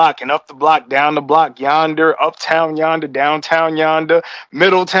around the block and up the block, down the block, yonder, uptown yonder, downtown yonder,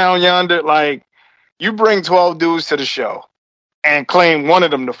 middletown yonder. Like, you bring 12 dudes to the show and claim one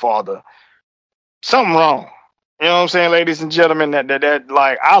of them the father. Something wrong. You know what I'm saying, ladies and gentlemen? That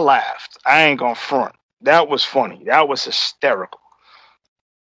like, I laughed. I ain't gonna front. That was funny. That was hysterical.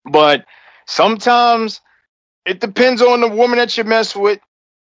 But sometimes it depends on the woman that you mess with.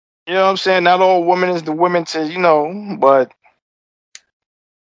 You know what I'm saying? Not all women is the women to, but,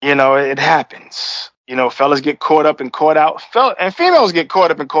 it happens. Fellas get caught up and caught out. And females get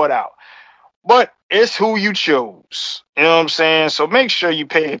caught up and caught out. But it's who you choose. You know what I'm saying? So make sure you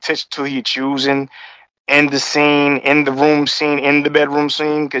pay attention to who you're choosing in the scene, in the room scene, in the bedroom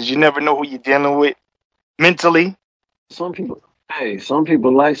scene, because you never know who you're dealing with mentally. Some people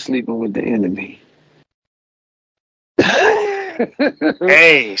like sleeping with the enemy.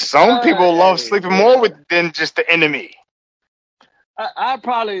 Hey, some people love sleeping more than just the enemy. I'm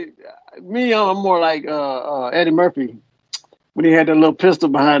more like Eddie Murphy when he had that little pistol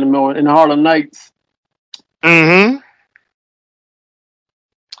behind him in Harlem Nights. Mm-hmm.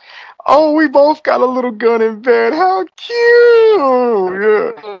 Oh, we both got a little gun in bed. How cute!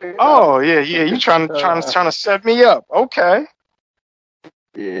 Yeah. Oh, yeah. You trying to set me up? Okay.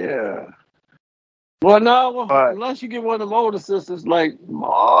 Yeah. Well, no, unless you get one of them older sisters like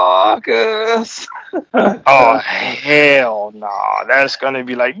Marcus. Oh, hell no. That's going to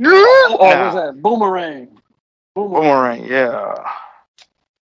be like, what's that? Boomerang. Boomerang, yeah.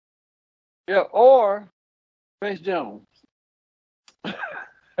 Yeah, or Grace Jones.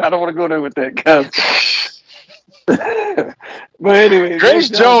 I don't want to go there with that, cuz. But anyway. Grace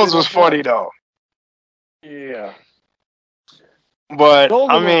Jones was funny, though. Yeah. But,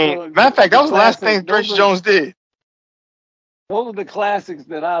 matter of fact, that was the last thing Grace Jones did. Those are the classics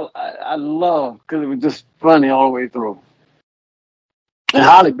that I love because it was just funny all the way through. And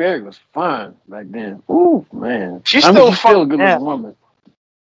Halle Berry was fine back then. Ooh, man. She's still a good looking woman.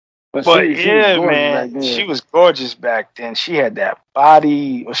 But she was gorgeous back then. She had that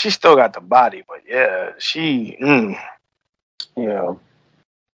body. Well, she still got the body, but yeah, Yeah.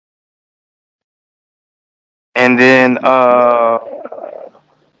 And then,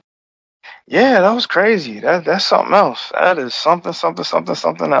 yeah, that was crazy. That's something else. That is something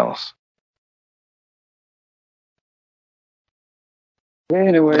else.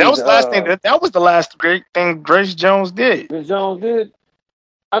 Anyways, that was the last thing. That was the last great thing Grace Jones did. Grace Jones did.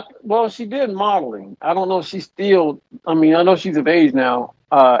 Well, she did modeling. I don't know if she's still. I mean, I know she's of age now,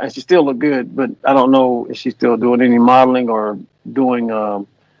 and she still look good. But I don't know if she's still doing any modeling or doing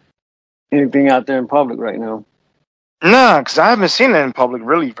anything out there in public right now. Nah, because I haven't seen it in public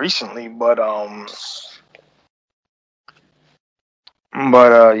really recently. But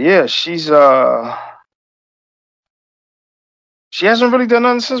yeah, she hasn't really done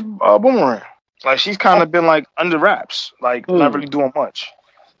nothing since Boomerang. Like she's kind of been like under wraps, like not really doing much.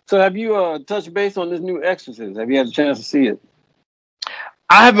 So have you touched base on this new Exorcist? Have you had a chance to see it?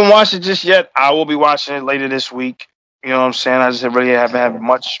 I haven't watched it just yet. I will be watching it later this week. You know what I'm saying? I just really haven't had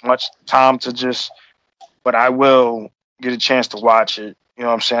much time to just, but I will get a chance to watch it. You know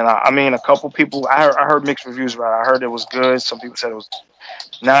what I'm saying? I mean, a couple people, I heard mixed reviews about it. I heard it was good. Some people said it was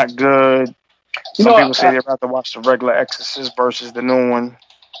not good. Some people say they'd rather watch the regular Exorcist versus the new one.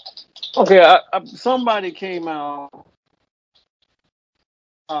 Okay, somebody came out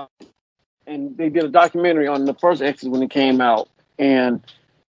and they did a documentary on the first Exorcist when it came out, and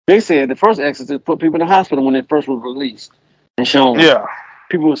they said the first Exorcist put people in the hospital when it first was released and shown. Yeah,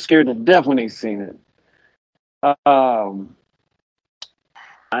 people were scared to death when they seen it.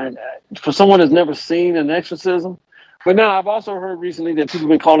 For someone that's never seen an exorcism, but now I've also heard recently that people have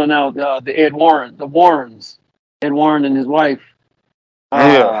been calling out the Warrens, Ed Warren and his wife,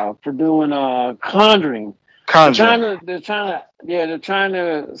 for doing Conjuring. They're trying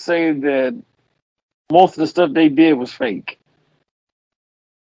to say that most of the stuff they did was fake.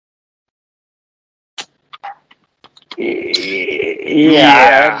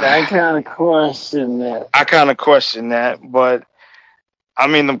 Yeah. I kind of question that. But I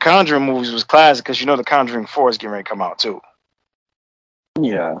mean, the Conjuring movies was classic because you know the Conjuring 4 is getting ready to come out too.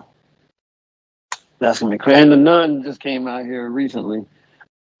 Yeah, that's gonna be crazy. And The Nun just came out here recently.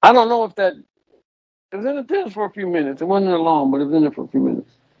 I don't know if it was in the theaters for a few minutes. It wasn't that long, but it was in there for a few minutes.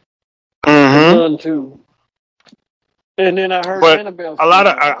 Mm-hmm. The Nun too. And then I heard Annabelle.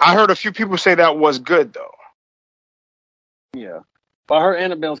 I heard a few people say that was good though. Yeah, but I heard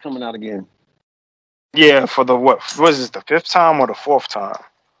Annabelle's coming out again. Yeah, for the what? Was this the 5th time or the 4th time?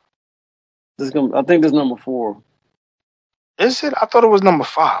 I think this is number 4. Is it? I thought it was number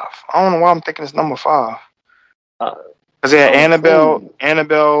 5. I don't know why I'm thinking it's number 5. Because they had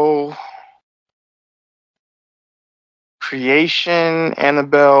Annabelle Creation,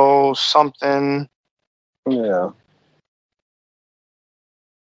 Annabelle something. Yeah.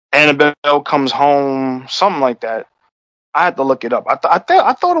 Annabelle Comes Home, something like that. I had to look it up. I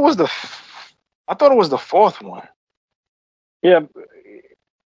thought it was the 4th one. Yeah.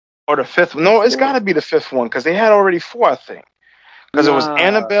 Or the 5th. No, it's got to be the 5th one because they had already 4, I think. Because it was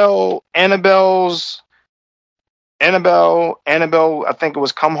Annabelle. I think it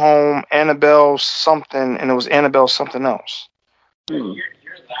was Come Home, Annabelle something, and it was Annabelle something else.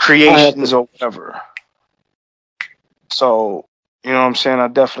 Creations or whatever. So, you know what I'm saying? I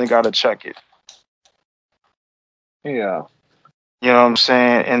definitely got to check it. Yeah. You know what I'm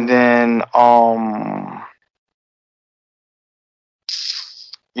saying? And then,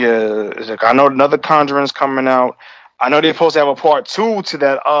 yeah, it's like I know another Conjuring's coming out. I know they're supposed to have a part 2 to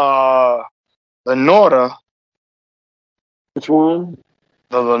that, Lenora. Which one?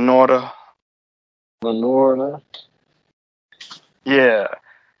 The Lenora. Lenora. Yeah.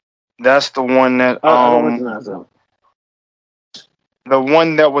 That's the one that, I don't recognize them. The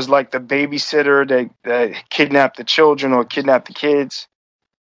one that was like the babysitter that kidnapped the children or kidnapped the kids.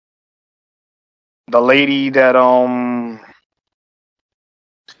 The lady that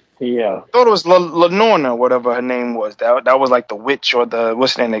yeah, I thought it was Lenora, whatever her name was. That was like the witch or the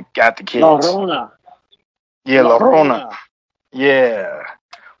what's the name that got the kids. Lorona. Yeah, Lorona. Yeah.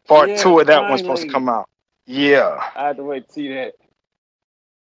 Part 2 of that one's supposed to come out. Yeah. I had to wait to see that.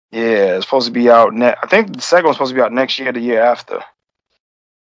 Yeah, it's supposed to be out I think the second one's supposed to be out next year, the year after.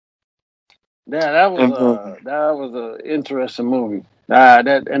 Yeah, that was an interesting movie.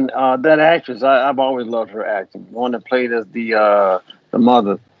 That actress, I've always loved her acting. The one that played as the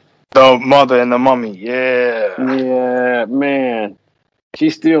mother. The mother and the mummy, yeah. Yeah, man. She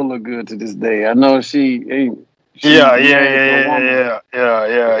still look good to this day. I know she Yeah.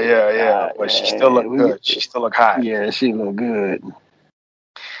 But she still look good. She still look hot. Yeah, she look good.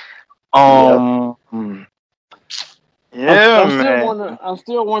 Yeah, man. I'm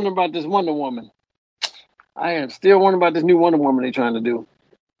still wondering about this Wonder Woman. I am still wondering about this new Wonder Woman they're trying to do.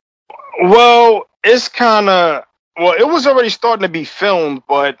 Well, it's kind of... Well, it was already starting to be filmed,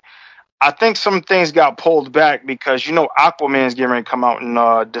 but I think some things got pulled back because, you know, Aquaman's getting ready to come out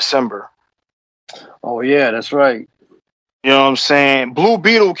in December. Oh, yeah, that's right. You know what I'm saying? Blue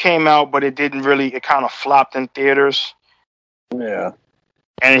Beetle came out, but it kind of flopped in theaters. Yeah.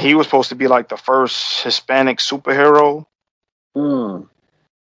 And he was supposed to be like the first Hispanic superhero.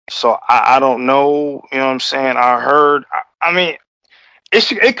 So I don't know. You know what I'm saying? I heard. I mean,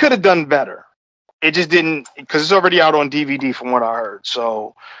 it could have done better. It just didn't, because it's already out on DVD from what I heard.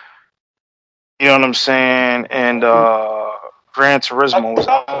 So, you know what I'm saying? And Gran Turismo was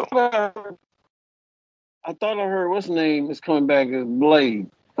out. I thought I heard what's his name is coming back as Blade.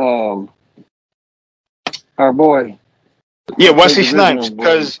 Our boy. Yeah, Wesley Snipes,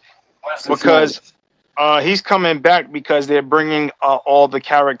 because he's coming back because they're bringing all the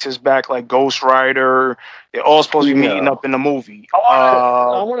characters back, like Ghost Rider. They're all supposed to be meeting up in the movie.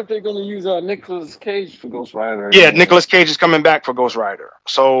 I wonder if they're going to use Nicolas Cage for Ghost Rider. Yeah, Nicolas Cage is coming back for Ghost Rider.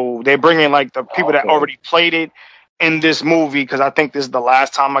 So they're bringing like the people that already played it in this movie, because I think this is the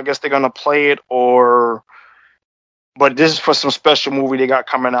last time I guess they're going to play it, but this is for some special movie they got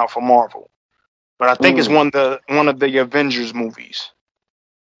coming out for Marvel. But I think it's one of the Avengers movies.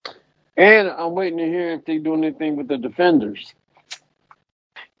 And I'm waiting to hear if they're doing anything with the Defenders.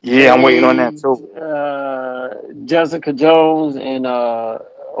 Yeah, I'm waiting on that too. Jessica Jones and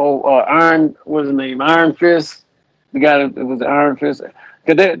Iron, what's his name? Iron Fist. The guy that was Iron Fist.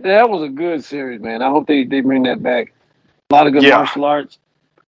 Cause that was a good series, man. I hope they bring that back. A lot of good martial arts.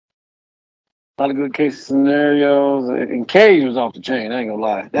 A lot of good case scenarios. And Cage was off the chain. I ain't gonna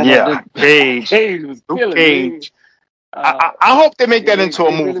lie. Cage was killing. Cage. I hope they make that into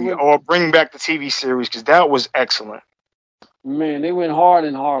a movie or bring back the TV series, because that was excellent. Man, they went hard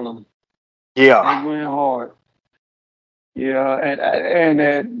in Harlem. Yeah, they went hard. Yeah,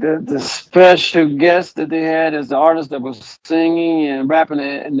 and the special guest that they had as the artist that was singing and rapping,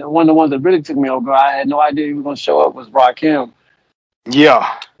 and one of the ones that really took me over, I had no idea he was going to show up, was Rakim.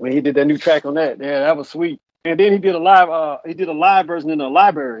 Yeah, when he did that new track on that, that was sweet. And then he did a live version in the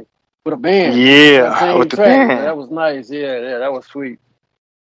library with a band. Yeah, with the band. That was nice. Yeah, that was sweet.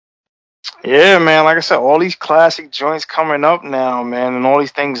 Yeah, man. Like I said, all these classic joints coming up now, man, and all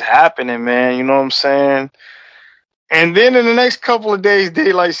these things happening, man. You know what I'm saying? And then in the next couple of days,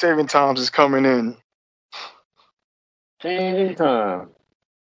 daylight saving times is coming in. Changing time.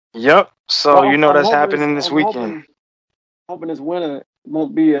 Yep. So well, that's happening this weekend. Hoping this winter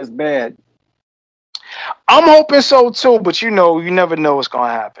won't be as bad. I'm hoping so too, but you never know what's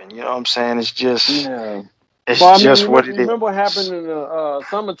gonna happen. You know what I'm saying? It's just just what it is. Remember what happened in the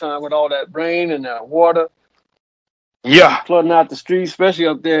summertime with all that rain and water? Yeah. Flooding out the streets, especially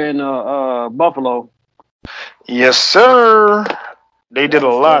up there in Buffalo. Yes, sir. They did a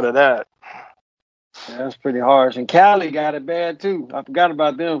lot of that. Yeah, that's pretty harsh. And Cali got it bad too. I forgot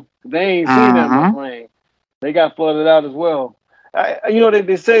about them. They ain't seen that much rain. They got flooded out as well.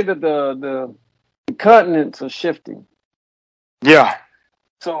 They say that the continents are shifting. Yeah.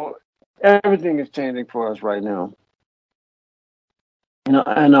 So everything is changing for us right now.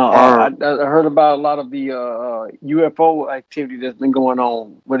 I heard about a lot of the UFO activity that's been going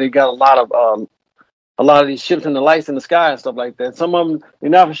on, where they got a lot of these ships and the lights in the sky and stuff like that. Some of them, they're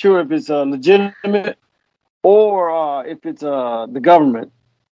not for sure if it's legitimate or if it's the government.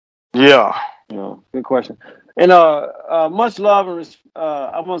 Yeah. Good question. And much love and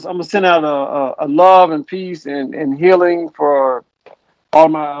I'm gonna send out a love and peace and healing for all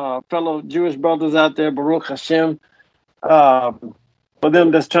my fellow Jewish brothers out there, Baruch Hashem, for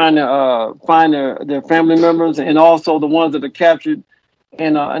them that's trying to find their family members, and also the ones that are captured,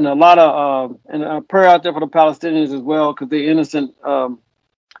 and a lot of and a prayer out there for the Palestinians as well, because they're innocent. A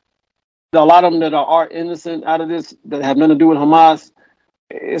lot of them that are innocent out of this, that have nothing to do with Hamas.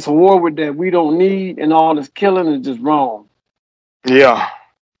 It's a war that we don't need, and all this killing is just wrong. Yeah.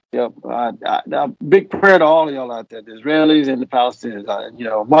 Yep. Big prayer to all of y'all out there, the Israelis and the Palestinians.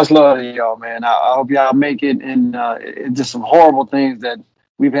 Much love to y'all, man. I hope y'all make it. And it's just some horrible things that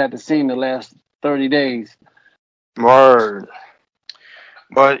we've had to see in the last 30 days. Word.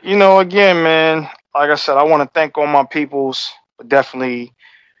 But, again, man, like I said, I want to thank all my peoples for definitely,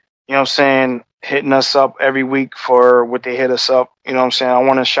 hitting us up every week for what they hit us up. You know what I'm saying? I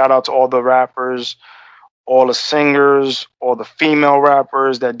want to shout out to all the rappers, all the singers, all the female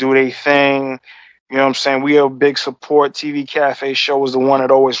rappers that do their thing. You know what I'm saying? We have big support. TV Cafe Show is the one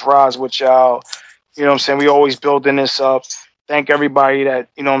that always rides with y'all. You know what I'm saying? We always building this up. Thank everybody that,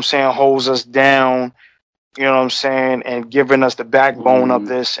 holds us down, you know what I'm saying, and giving us the backbone of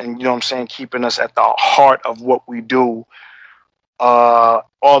this, and, keeping us at the heart of what we do.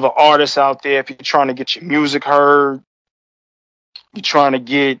 All the artists out there, if you're trying to get your music heard, you're trying to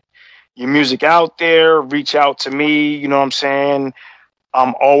get your music out there, reach out to me, you know what I'm saying?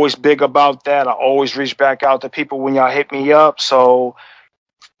 I'm always big about that. I always reach back out to people when y'all hit me up. So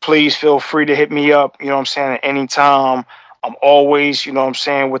please feel free to hit me up, you know what I'm saying, at any time. I'm always, you know what I'm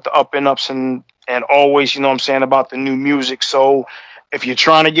saying, with the up and ups and always, you know what I'm saying, about the new music. So if you're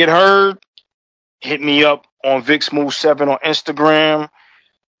trying to get heard, hit me up on Vic Smooth 7 on Instagram.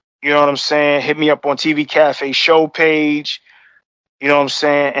 You know what I'm saying? Hit me up on TV Cafe show page. You know what I'm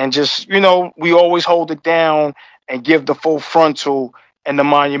saying? And just, you know, we always hold it down and give the full frontal and the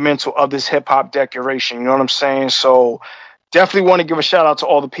monumental of this hip hop decoration. You know what I'm saying? So definitely want to give a shout out to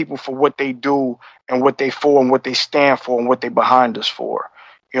all the people for what they do and what they for and what they stand for and what they behind us for.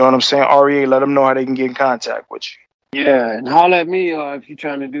 You know what I'm saying? REA, let them know how they can get in contact with you. Yeah, and holler at me if you're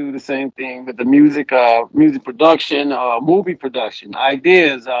trying to do the same thing with the music, music production, movie production,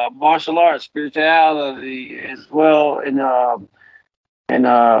 ideas, martial arts, spirituality as well, and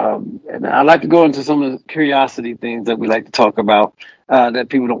I like to go into some of the curiosity things that we like to talk about that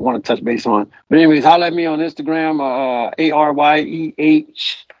people don't want to touch base on. But anyways, holler at me on Instagram, ARYEH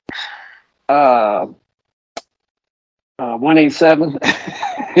 187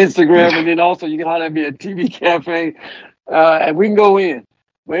 Instagram, and then also you can holler at me at TV Cafe, and we can go in.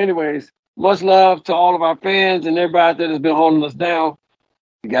 But anyways, much love to all of our fans and everybody that has been holding us down.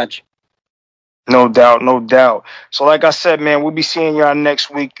 We got you. No doubt, no doubt. So like I said, man, we'll be seeing y'all next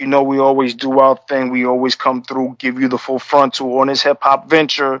week. You know, we always do our thing. We always come through, give you the full frontal on this hip-hop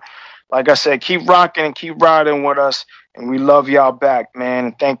venture. Like I said, keep rocking and keep riding with us. And we love y'all back, man.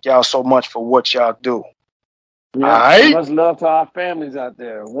 And thank y'all so much for what y'all do. Yeah, all right? Much love to our families out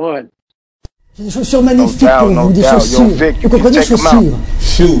there. One. J'ai des chaussures magnifiques pour vous, des chaussures. Vous comprenez, chaussures?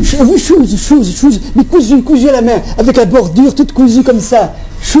 Shoes. Mais cousues à la main, avec la bordure toute cousue comme ça.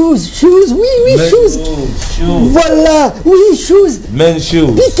 Shoes, oui, shoes. Voilà, oui, shoes. Men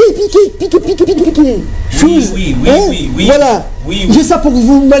shoes. Piqué. Shoes. Oui. Voilà. J'ai ça pour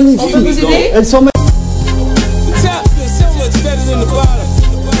vous, magnifique. On peut vous aider? Elles sont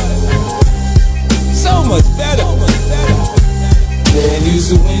so much better. Man,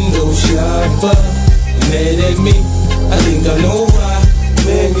 use a window shopper. Mad at me, I think I know why.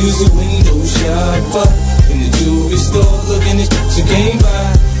 Man, use a window shopper. In the jewelry store, looking at shit you can't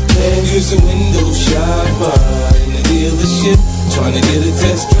buy. Man, use a window shopper. In the dealership, trying to get a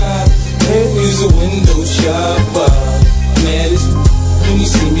test drive. Man, use a window shopper. Mad as when you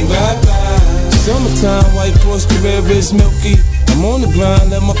see me ride by. Summertime, white Porsche Carrera is milky. I'm on the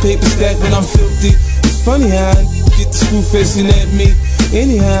grind, let my paper stack when I'm filthy. It's funny how I get the screw facing at me.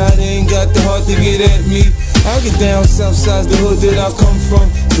 Anyhow, they ain't got the heart to get at me. I get down south side, the hood that I come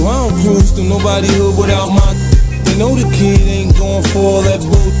from. So I don't cruise through nobody hood without my. They know the kid ain't going for all that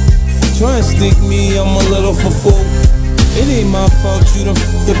bull. Try and stick me, I'm a little for full. It ain't my fault you done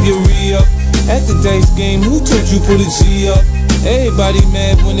f***ed up your re-up. At the dice game, who told you put a G up? Everybody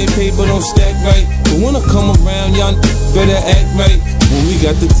mad when they paper don't stack right. But when I come around, y'all better act right. When we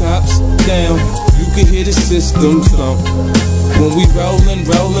got the tops down, you can hear the system thump. When we rollin',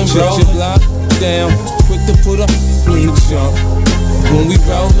 shut your block down. Quick to put up in the jump. When we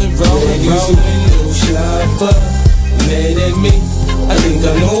rollin', use a window shopper. Mad at me, I think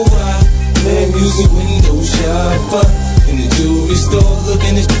I know why. Man, use a window shopper. In the jewelry store,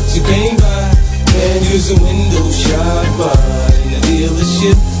 looking at shit you can't buy. Man, use a window shopper. In the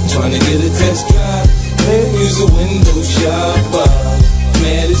dealership, trying to get a test drive. Man, use a window shopper.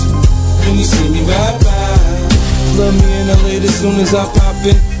 Mad as when you see me ride by. Love me in LA as soon as I pop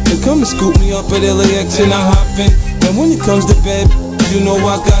in. They come and scoop me up at LAX and I hop in. And when it comes to bed, you know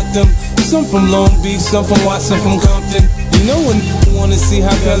I got them. Some from Long Beach, some from Watson, from Compton. You know when you wanna see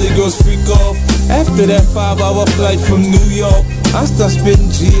how Cali girls freak off. After that 5-hour flight from New York, I start spitting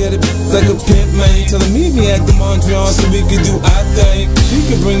G at it like a pimp, man. Tell her meet me at the Mondrian so we can do our thing. She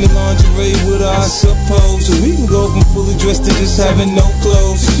can bring the lingerie with her, I suppose. So we can go from fully dressed to just having no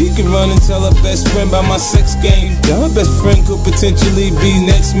clothes. She can run and tell her best friend about my sex game. That her best friend could potentially be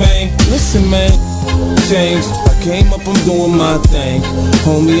next, man. Listen, man, change. I came up, I'm doing my thing.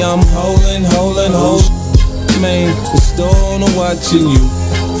 Homie, I'm holding, man. The store owner watching you.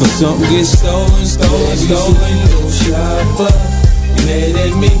 For something get stolen. Window shopper. You mad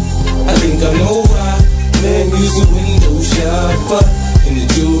at me? I think I know why. Man, use a window shopper. In the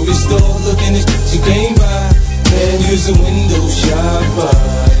jewelry store, looking at shit you can't buy. Man, use a window shopper.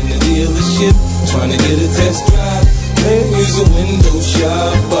 In the dealership, trying to get a test drive. Man, use a window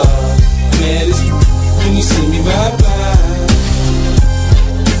shopper. Mad as when you see me ride by.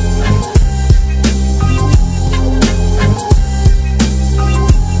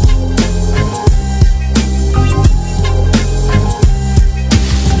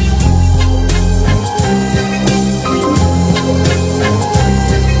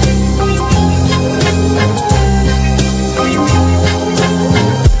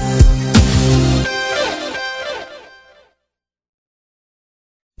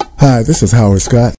 Hi, this is Howard Scott.